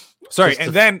 Sorry,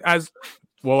 and then as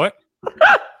what?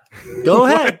 Go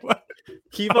ahead. What?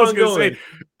 Keep I was on gonna going. say,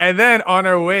 and then on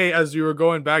our way, as we were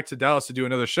going back to Dallas to do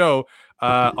another show,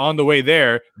 on the way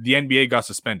there, the NBA got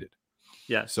suspended.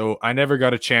 Yeah. So I never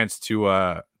got a chance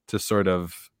to sort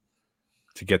of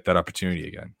to get that opportunity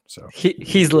again. So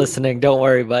He's listening. Don't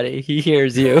worry, buddy. He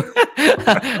hears you.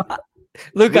 Luka,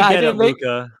 Luka, I didn't make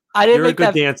Luka. I didn't You're a make good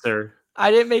that dancer. I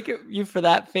didn't make it you for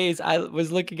that face. I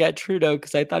was looking at Trudeau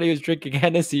because I thought he was drinking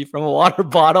Hennessy from a water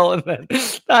bottle, and then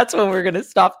that's when we're gonna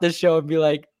stop the show and be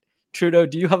like, Trudeau,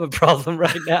 do you have a problem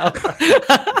right now?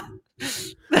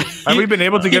 have we been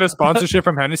able to get a sponsorship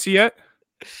from Hennessy yet?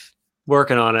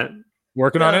 Working on it.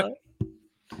 Working on it. All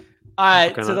right.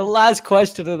 Working So on the it. last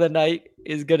question of the night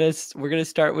is we're gonna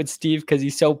start with Steve because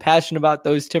he's so passionate about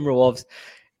those Timberwolves.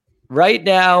 Right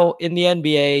now in the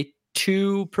NBA,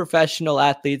 2 professional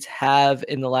athletes have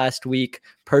in the last week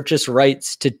purchased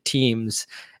rights to teams.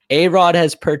 A-Rod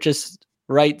has purchased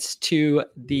rights to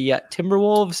the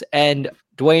Timberwolves, and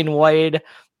Dwayne Wade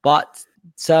bought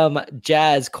some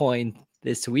Jazz coin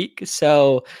this week.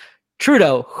 So,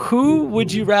 Trudeau, who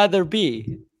would you rather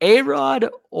be, A-Rod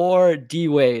or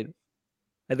D-Wade?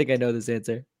 I think I know this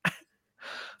answer.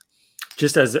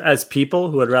 Just as people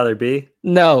who would rather be.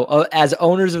 No, as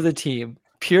owners of the team.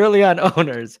 Purely on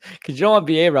owners, because you don't want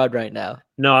to be A-Rod right now.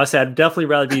 No, I said I'd definitely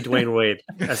rather be Dwayne Wade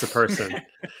as a person.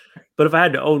 But if I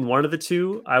had to own one of the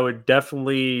two, I would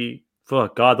definitely. Oh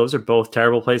God, those are both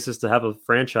terrible places to have a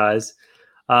franchise.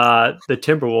 The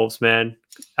Timberwolves, man.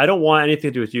 I don't want anything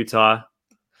to do with Utah.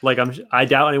 Like I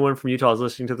doubt anyone from Utah is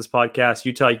listening to this podcast.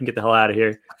 Utah, you can get the hell out of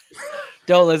here.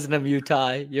 Don't listen to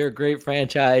Utah. You're a great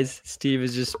franchise. Steve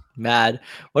is just mad.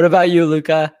 What about you,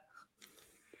 Luka?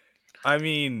 I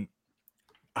mean,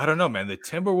 I don't know, man. The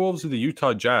Timberwolves or the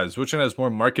Utah Jazz? Which one has more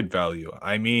market value?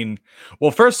 I mean,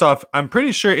 well, first off, I'm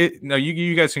pretty sure it. Now,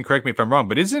 you guys can correct me if I'm wrong,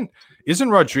 but isn't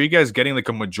Rodriguez getting like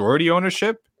a majority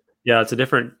ownership? Yeah, it's a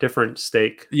different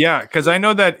stake. Yeah, because I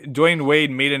know that Dwayne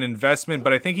Wade made an investment,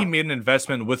 but I think he made an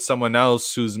investment with someone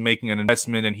else who's making an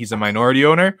investment, and he's a minority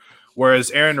owner.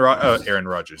 Whereas Aaron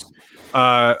Rodgers,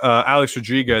 Alex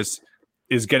Rodriguez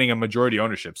is getting a majority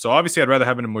ownership. So obviously, I'd rather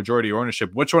have a majority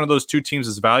ownership. Which one of those two teams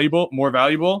is more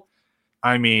valuable?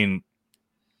 I mean,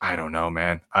 I don't know,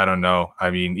 man. I don't know. I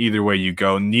mean, either way you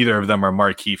go, neither of them are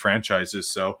marquee franchises.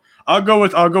 So I'll go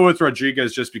with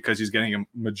Rodriguez just because he's getting a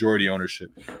majority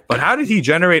ownership. But how did he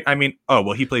generate? I mean,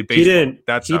 he played baseball. He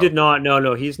didn't. He did not.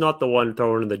 No, he's not the one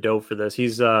throwing in the dough for this.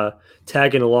 He's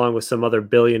tagging along with some other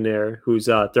billionaire who's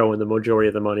throwing the majority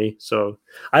of the money. So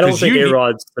I don't think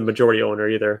A-Rod's the majority owner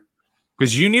either.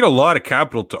 Because you need a lot of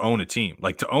capital to own a team.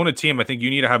 Like to own a team, I think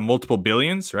you need to have multiple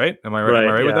billions, right? Am I right? Am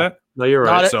I right with that? No, you're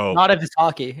right. Not if it's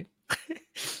hockey.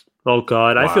 Oh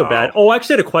God, I feel bad. Oh, I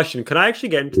actually had a question. Can I actually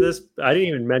get into this? I didn't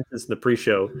even mention this in the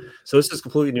pre-show, so this is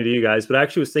completely new to you guys. But I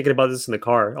actually was thinking about this in the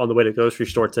car on the way to the grocery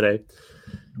store today.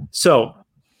 So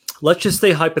let's just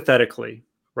say hypothetically,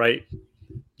 right?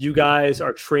 You guys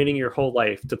are training your whole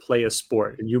life to play a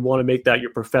sport, and you want to make that your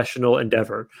professional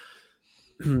endeavor.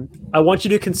 I want you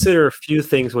to consider a few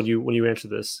things when you answer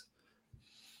this: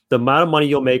 the amount of money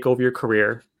you'll make over your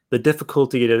career, the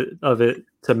difficulty of it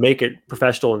to make it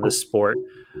professional in this sport,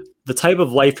 the type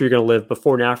of life you're going to live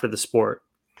before and after the sport,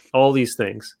 all these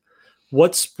things.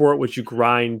 What sport would you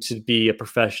grind to be a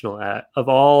professional at of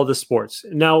all the sports?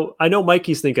 Now, I know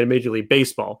Mikey's thinking of Major League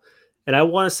Baseball, and I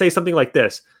want to say something like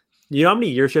this. You know how many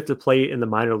years you have to play in the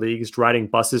minor leagues, riding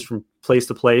buses from place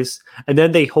to place, and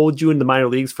then they hold you in the minor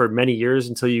leagues for many years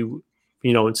until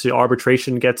until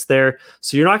arbitration gets there.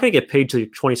 So you're not going to get paid till you're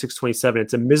 26, 27.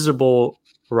 It's a miserable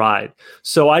ride.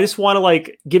 So I just want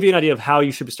to give you an idea of how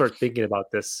you should start thinking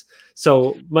about this.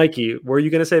 So Mikey, were you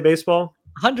going to say baseball?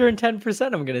 110%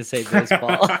 I'm going to say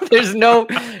baseball. There's no,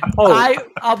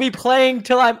 I'll be playing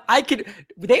till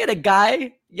they had a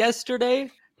guy yesterday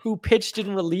who pitched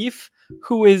in relief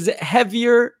who is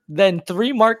heavier than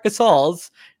 3 Marc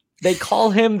Gasols. They call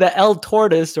him the El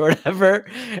Tortoise or whatever.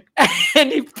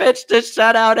 And he pitched a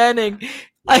shutout inning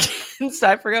against,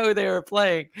 I forgot who they were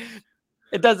playing.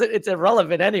 it's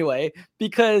irrelevant anyway,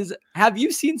 because have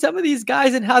you seen some of these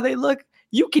guys and how they look?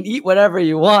 You can eat whatever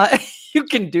you want. You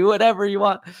can do whatever you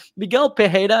want. Miguel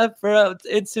Pineda, for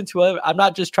instance, whoever, I'm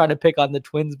not just trying to pick on the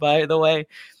Twins, by the way.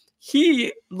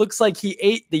 He looks like he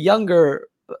ate the younger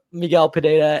Miguel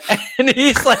Pineda, and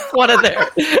he's like one of their,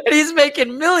 and he's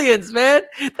making millions, man.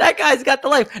 That guy's got the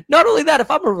life. Not only that,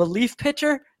 if I'm a relief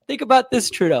pitcher, think about this,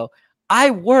 Trudeau. I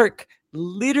work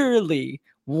literally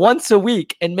once a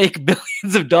week and make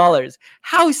millions of dollars.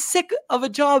 How sick of a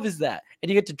job is that? And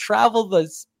you get to travel the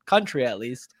country at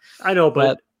least. I know,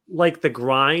 but like the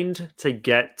grind to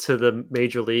get to the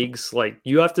major leagues, like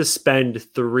you have to spend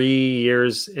 3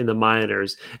 years in the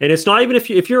minors, and it's not even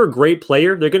if you're a great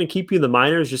player, they're going to keep you in the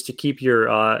minors just to keep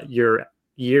your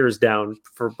years down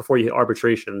for before you hit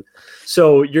arbitration.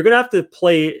 So you're going to have to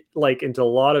play like into a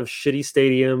lot of shitty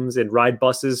stadiums and ride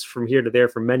buses from here to there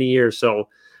for many years. So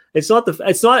it's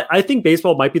not. I think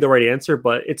baseball might be the right answer,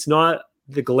 but it's not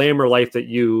the glamour life that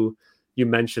you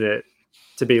mention it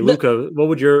to be. Luca, what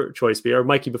would your choice be? Or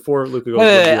Mikey, before Luca goes,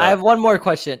 wait, I have one more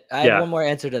question. I have one more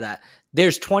answer to that.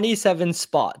 There's 27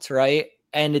 spots, right?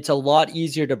 And it's a lot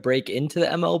easier to break into the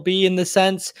MLB in the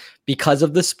sense because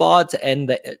of the spots and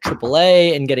the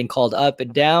AAA and getting called up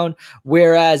and down.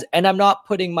 Whereas, and I'm not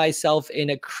putting myself in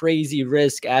a crazy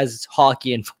risk as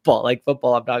hockey and football. Like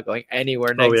football, I'm not going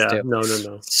anywhere next to. No.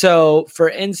 So, for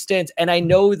instance, and I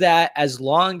know that as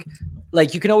long,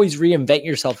 like you can always reinvent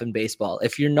yourself in baseball.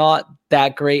 If you're not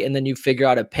that great and then you figure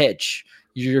out a pitch,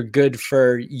 you're good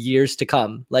for years to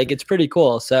come. Like it's pretty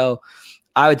cool. So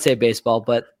I would say baseball,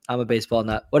 but I'm a baseball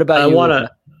nut. What about you?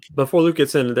 Before Luke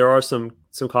gets in, there are some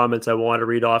comments I want to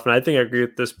read off, and I think I agree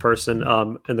with this person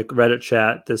in the Reddit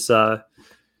chat. This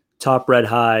Top Red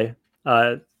High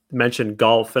mentioned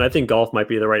golf, and I think golf might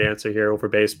be the right answer here over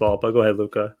baseball. But go ahead,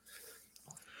 Luca.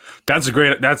 That's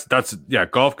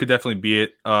golf could definitely be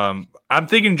it. I'm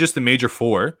thinking just the major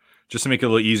four, just to make it a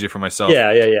little easier for myself.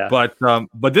 Yeah.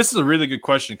 But this is a really good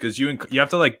question because you have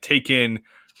to like take in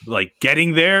like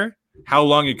getting there, how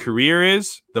long your career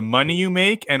is, the money you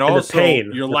make, and also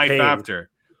your life after.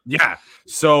 Yeah.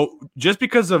 So just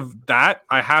because of that,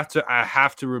 I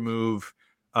have to remove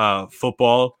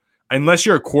football. Unless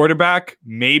you're a quarterback,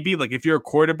 maybe like if you're a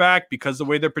quarterback because the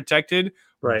way they're protected.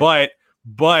 Right.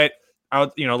 But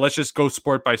let's just go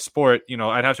sport by sport.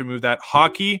 I'd have to remove that.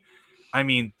 Hockey, I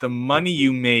mean, the money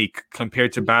you make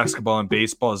compared to basketball and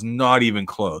baseball is not even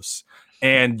close.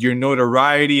 And your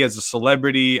notoriety as a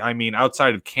celebrity, I mean,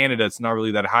 outside of Canada, it's not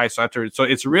really that high. So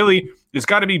it's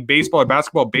got to be baseball or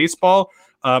basketball. Baseball,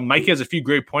 Mikey has a few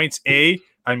great points. I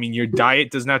mean, your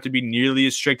diet doesn't have to be nearly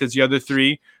as strict as the other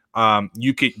three.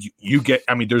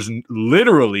 There's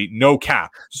literally no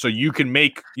cap. So you can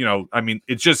make,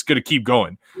 it's just going to keep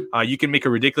going. You can make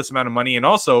a ridiculous amount of money. And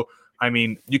also, I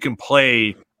mean, you can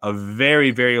play a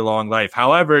very, very long life.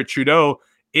 However, Trudeau,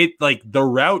 the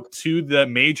route to the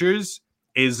majors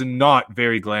is not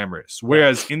very glamorous.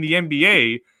 Whereas in the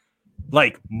NBA,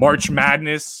 like March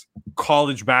Madness,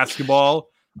 college basketball,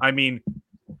 I mean,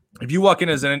 if you walk in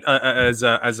as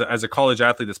a college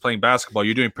athlete that's playing basketball,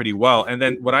 you're doing pretty well. And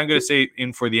then what I'm going to say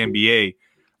in for the NBA,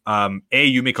 A,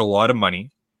 you make a lot of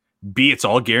money. B, it's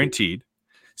all guaranteed.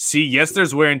 C, yes,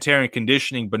 there's wear and tear and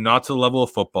conditioning, but not to the level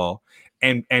of football.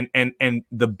 And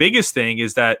the biggest thing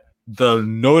is that the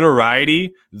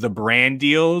notoriety, the brand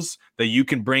deals that you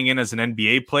can bring in as an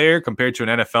NBA player compared to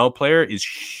an NFL player is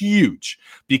huge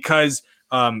because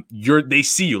they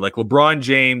see you like LeBron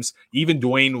James, even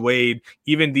Dwayne Wade,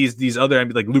 even these other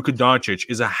like Luka Doncic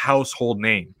is a household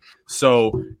name.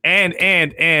 So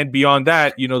and beyond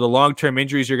that, the long-term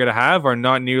injuries you're going to have are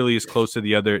not nearly as close to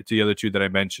the other two that I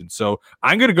mentioned. So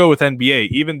I'm going to go with NBA,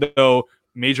 even though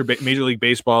Major League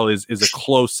Baseball is a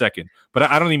close second. But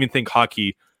I don't even think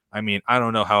hockey. I mean, I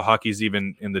don't know how hockey's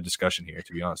even in the discussion here,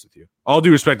 to be honest with you. All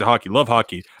due respect to hockey. Love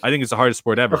hockey. I think it's the hardest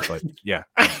sport ever, but yeah.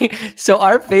 So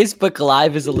our Facebook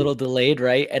Live is a little delayed,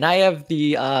 right? And I have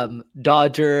the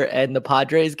Dodger and the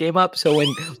Padres game up. So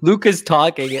when Luca's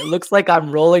talking, it looks like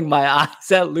I'm rolling my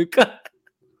eyes at Luca.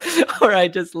 Or I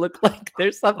just look like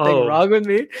there's something wrong with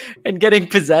me and getting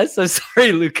possessed. So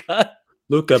sorry, Luca.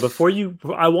 Luca,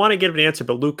 I want to get an answer,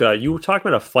 but Luca, you were talking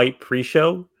about a fight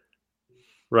pre-show,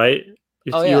 right?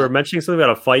 You were mentioning something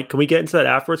about a fight. Can we get into that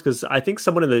afterwards? Because I think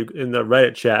someone in the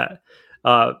Reddit chat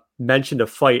mentioned a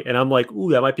fight, and I'm like,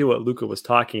 ooh, that might be what Luca was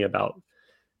talking about.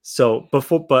 So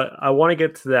but I want to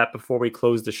get to that before we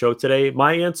close the show today.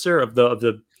 My answer of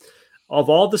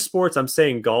all the sports, I'm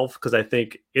saying golf because I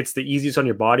think it's the easiest on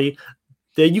your body.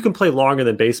 Then you can play longer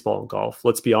than baseball and golf.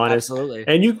 Let's be honest. Absolutely.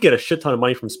 And you can get a shit ton of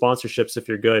money from sponsorships if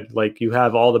you're good. Like you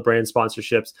have all the brand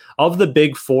sponsorships of the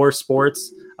big four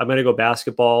sports. I'm going to go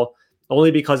basketball only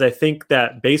because I think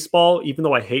that baseball, even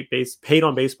though I hate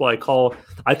on baseball,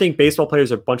 I think baseball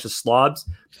players are a bunch of slobs.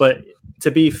 But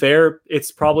to be fair, it's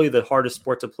probably the hardest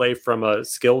sport to play from a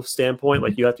skill standpoint.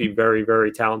 Like you have to be very,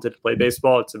 very talented to play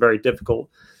baseball. It's a very difficult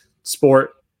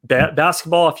sport.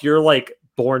 Basketball, if you're like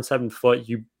born 7 foot,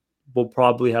 you will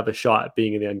probably have a shot at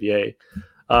being in the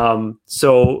NBA.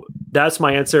 So that's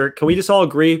my answer. Can we just all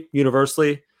agree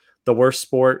universally the worst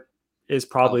sport is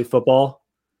probably football?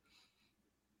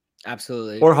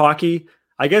 Absolutely. Or hockey.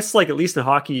 I guess like at least in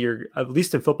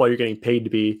football, you're getting paid to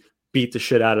be beat the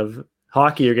shit out of.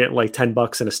 Hockey, you're getting like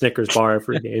 $10 in a Snickers bar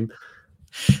every game.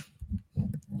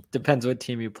 Depends what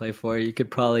team you play for. You could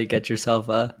probably get yourself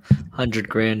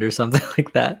 $100,000 or something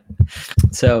like that.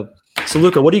 So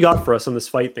Luca, what do you got for us on this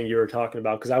fight thing you were talking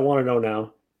about? Because I want to know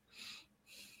now.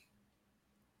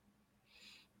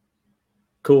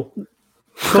 Cool.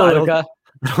 Luca.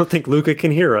 I don't think Luca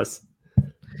can hear us.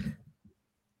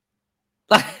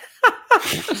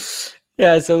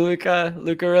 Yeah, so Luca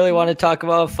really wanted to talk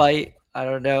about a fight. I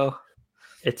don't know.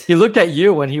 He looked at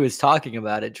you when he was talking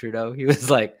about it, Trudeau. He was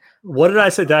like, "What did I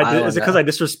say? Is it because I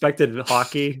disrespected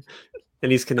hockey?"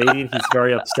 And he's Canadian. He's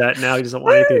very upset now. He doesn't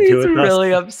want anything to do with us. He's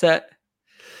really upset.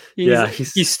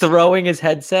 He's throwing his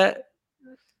headset.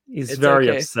 He's very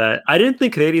upset. I didn't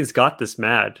think Canadians got this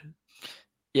mad.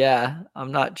 Yeah,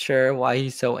 I'm not sure why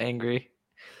he's so angry.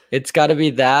 It's got to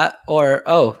be that,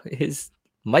 or his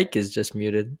mic is just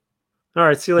muted. All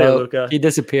right, see you later, Luca. He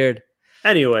disappeared.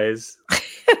 Anyways,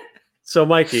 so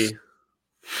Mikey,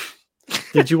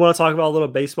 did you want to talk about a little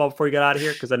baseball before you get out of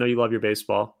here? Because I know you love your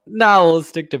baseball. No, we'll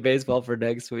stick to baseball for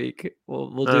next week.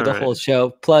 We'll do the whole show.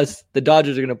 Plus, the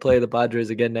Dodgers are going to play the Padres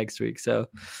again next week, so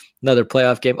another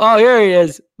playoff game. Oh, here he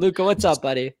is, Luca. What's up,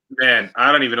 buddy? Man,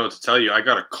 I don't even know what to tell you. I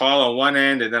got a call on one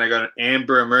end, and then I got an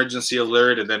Amber emergency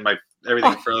alert, and then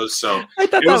everything froze. So I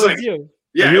thought that was you.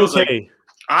 Yeah, it was okay?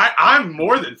 I'm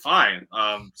more than fine.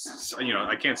 So,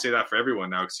 I can't say that for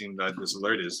everyone now, seeing that this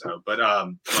alert is out. But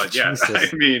yeah, I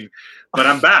mean, but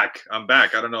I'm back. I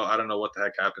don't know what the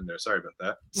heck happened there. Sorry about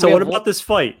that. So what about this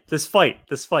fight?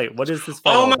 What is this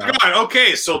fight? Oh my God.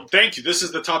 Okay. So thank you. This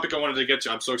is the topic I wanted to get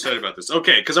to. I'm so excited about this.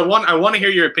 Okay. Cause I want to hear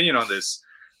your opinion on this.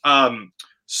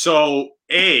 So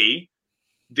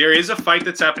there is a fight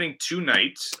that's happening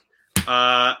tonight.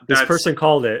 This person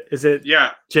called it. Is it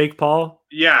Jake Paul?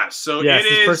 Yeah, so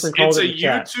it's a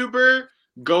YouTuber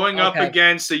going up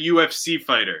against a UFC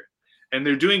fighter. And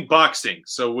they're doing boxing,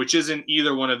 so which isn't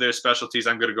either one of their specialties,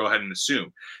 I'm going to go ahead and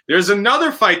assume. There's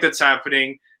another fight that's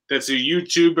happening that's a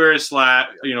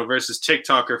YouTuber versus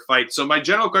TikToker fight. So my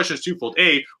general question is twofold.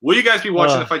 A, will you guys be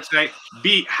watching the fight tonight?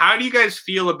 B, how do you guys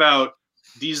feel about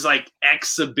these like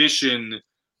exhibition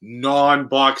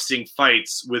non-boxing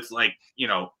fights with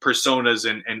personas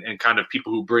and kind of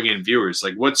people who bring in viewers?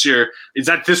 Like, is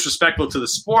that disrespectful to the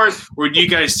sport, or do you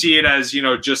guys see it as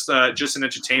just an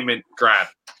entertainment grab?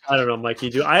 I don't know, Mike.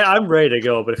 You do. I'm ready to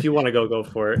go, but if you want to go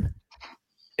for it.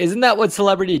 Isn't that what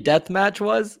Celebrity Deathmatch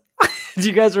was? Do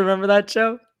you guys remember that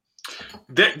show?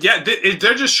 They're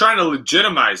just trying to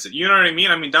legitimize it. You know what I mean?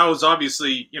 I mean, that was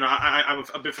obviously, I'm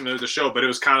a bit familiar with the show, but it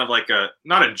was kind of like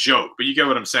not a joke, but you get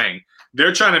what I'm saying.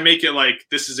 They're trying to make it like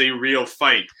this is a real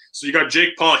fight. So you got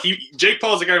Jake Paul. Jake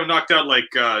Paul is the guy who knocked out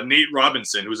Nate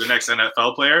Robinson, who's an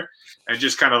ex-NFL player, and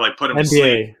just kind of like put him to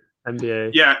sleep.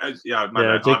 NBA.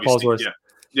 Yeah. Jake Paul's worse.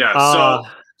 Yeah.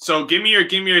 So give me your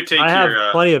take. I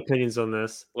have plenty of opinions on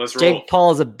this. Let's roll. Jake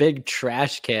Paul is a big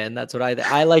trash can. That's what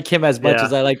I like him as much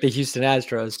as I like the Houston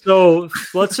Astros. So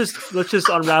let's just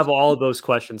unravel all of those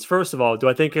questions. First of all, do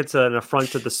I think it's an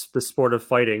affront to the sport of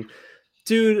fighting?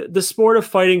 Dude, the sport of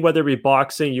fighting, whether it be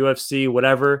boxing, UFC,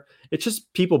 whatever, it's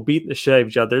just people beating the shit out of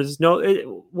each other. There's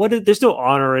no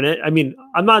honor in it. I mean,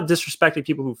 I'm not disrespecting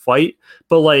people who fight,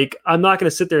 but I'm not going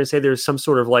to sit there and say there's some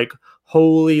sort of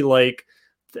holy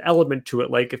element to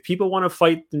it. If people want to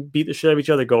fight and beat the shit out of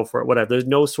each other, go for it. Whatever. There's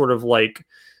no sort of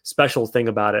special thing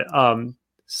about it.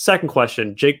 Second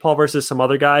question, Jake Paul versus some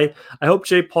other guy. I hope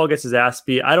Jake Paul gets his ass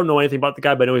beat. I don't know anything about the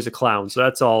guy, but I know he's a clown. So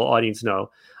that's all I need to know.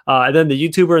 And then the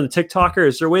YouTuber and the TikToker,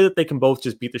 is there a way that they can both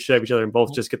just beat the shit out of each other and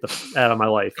both just get the out of my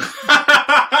life?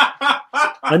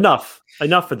 Enough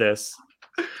for this.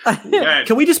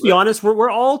 Can we just be honest? We're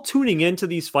all tuning into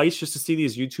these fights just to see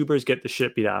these YouTubers get the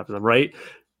shit beat out of them, right?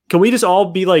 Can we just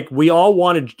all be we all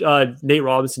wanted Nate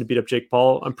Robinson to beat up Jake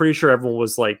Paul? I'm pretty sure everyone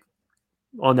was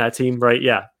on that team, right?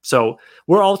 Yeah. So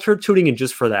we're all tuning in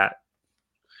just for that.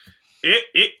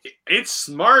 It's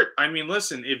smart. I mean,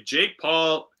 listen, if Jake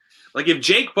Paul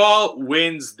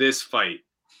wins this fight,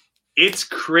 it's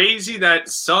crazy that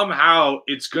somehow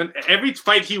every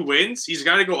fight he wins, he's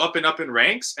got to go up in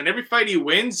ranks, and every fight he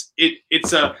wins,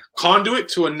 it's a conduit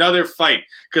to another fight.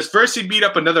 Because first he beat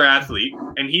up another athlete,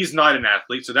 and he's not an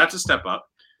athlete, so that's a step up.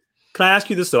 Can I ask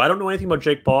you this though? I don't know anything about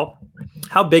Jake Paul.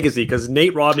 How big is he? Because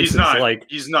Nate Robinson's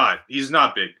he's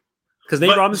not big. Because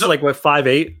Nate Robinson's like what,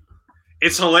 5'8"?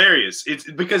 It's hilarious. It's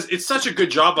because it's such a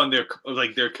good job on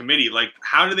their committee. Like,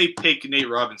 how do they pick Nate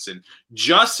Robinson?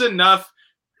 Just enough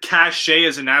cachet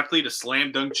as an athlete, a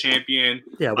slam dunk champion.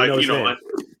 Yeah, we know his name.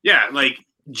 Like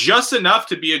just enough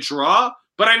to be a draw.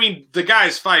 But I mean, the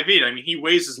guy's 5'8". I mean, he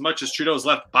weighs as much as Trudeau's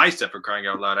left bicep, for crying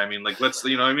out loud. I mean, like, let's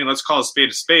call a spade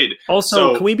a spade.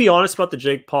 Also, can we be honest about the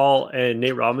Jake Paul and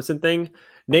Nate Robinson thing?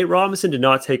 Nate Robinson did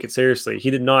not take it seriously.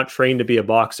 He did not train to be a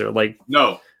boxer. Like,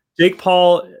 no, Jake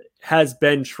Paul has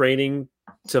been training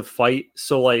to fight.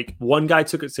 So like one guy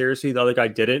took it seriously, the other guy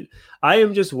didn't. I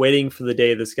am just waiting for the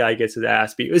day this guy gets his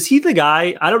ass beat. Is he the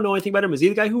guy? I don't know anything about him. Is he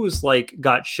the guy who was like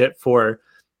got shit for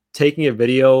taking a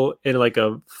video in like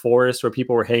a forest where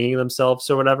people were hanging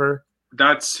themselves or whatever?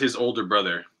 That's his older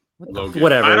brother, Logan.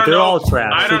 Whatever. They're all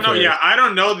trash. I don't know. Yeah, I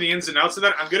don't know the ins and outs of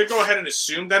that. I'm going to go ahead and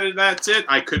assume that that's it.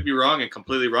 I could be wrong and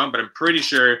completely wrong, but I'm pretty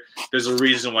sure there's a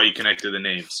reason why you connected the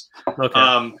names.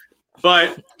 Okay.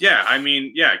 But yeah, I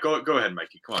mean, yeah, go ahead,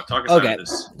 Mikey. Come on, talk us out of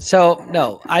this. So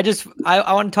no, I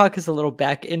want to talk us a little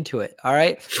back into it. All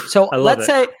right. So let's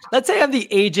say I'm the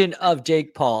agent of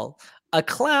Jake Paul, a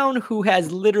clown who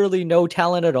has literally no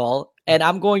talent at all, and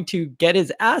I'm going to get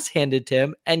his ass handed to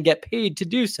him and get paid to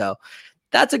do so.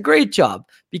 That's a great job,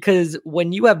 because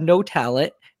when you have no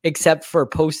talent except for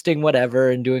posting whatever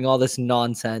and doing all this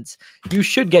nonsense, you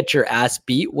should get your ass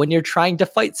beat when you're trying to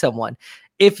fight someone.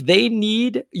 If they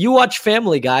need, you watch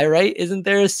Family Guy, right? Isn't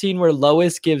there a scene where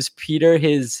Lois gives Peter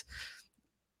his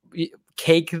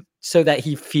cake so that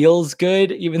he feels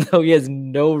good, even though he has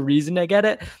no reason to get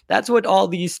it? That's what all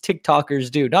these TikTokers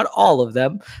do. Not all of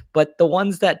them, but the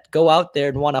ones that go out there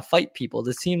and want to fight people.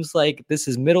 It seems like this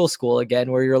is middle school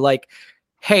again, where you're like,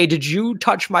 hey, did you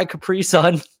touch my Capri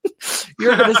Sun?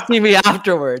 You're going to see me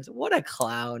afterwards. What a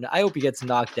clown. I hope he gets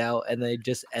knocked out and they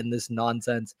just end this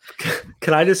nonsense.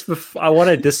 I want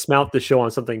to dismount the show on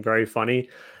something very funny.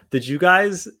 Did you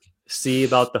guys see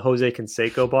about the Jose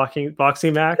Canseco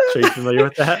boxing match? Are you familiar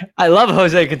with that? I love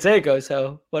Jose Canseco,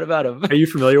 so what about him? Are you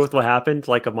familiar with what happened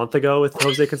like a month ago with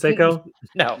Jose Canseco?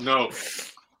 No.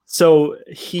 So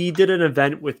he did an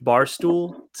event with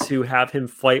Barstool to have him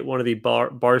fight one of the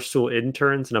Barstool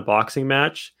interns in a boxing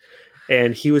match.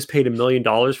 And he was paid $1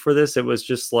 million for this. It was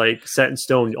just like set in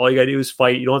stone. All you got to do is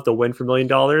fight. You don't have to win for $1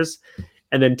 million.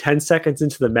 And then 10 seconds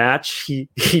into the match, he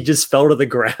just fell to the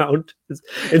ground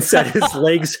and said his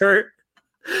legs hurt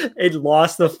and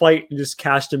lost the fight and just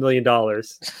cashed $1 million.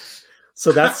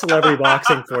 So that's celebrity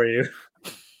boxing for you.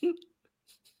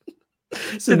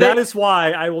 So that is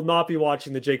why I will not be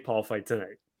watching the Jake Paul fight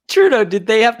tonight. Trudeau, did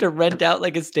they have to rent out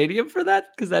like a stadium for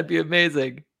that? Because that'd be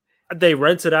amazing. They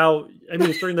rented out. I mean,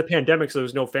 it's during the pandemic, so there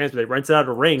was no fans, but they rented out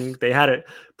a ring. They had it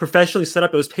professionally set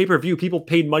up. It was pay-per-view. People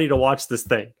paid money to watch this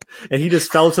thing. And he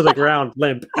just fell to the ground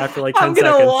limp after like 10 seconds. I'm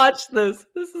going to watch this.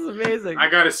 This is amazing. I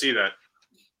got to see that.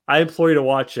 I implore you to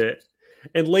watch it.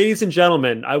 And ladies and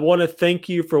gentlemen, I want to thank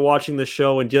you for watching the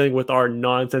show and dealing with our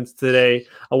nonsense today.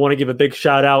 I want to give a big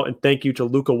shout out and thank you to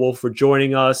Luca Wolf for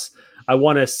joining us. I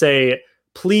want to say,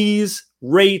 please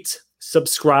rate,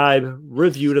 subscribe,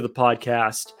 review to the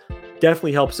podcast.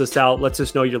 Definitely helps us out. Lets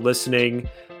us know you're listening.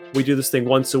 We do this thing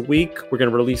once a week. We're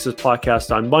going to release this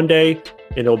podcast on Monday,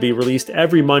 and it'll be released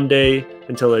every Monday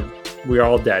until we are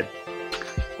all dead.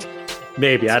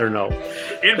 Maybe. I don't know.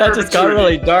 That just got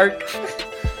really dark.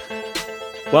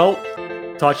 Well,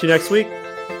 talk to you next week.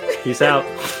 Peace out.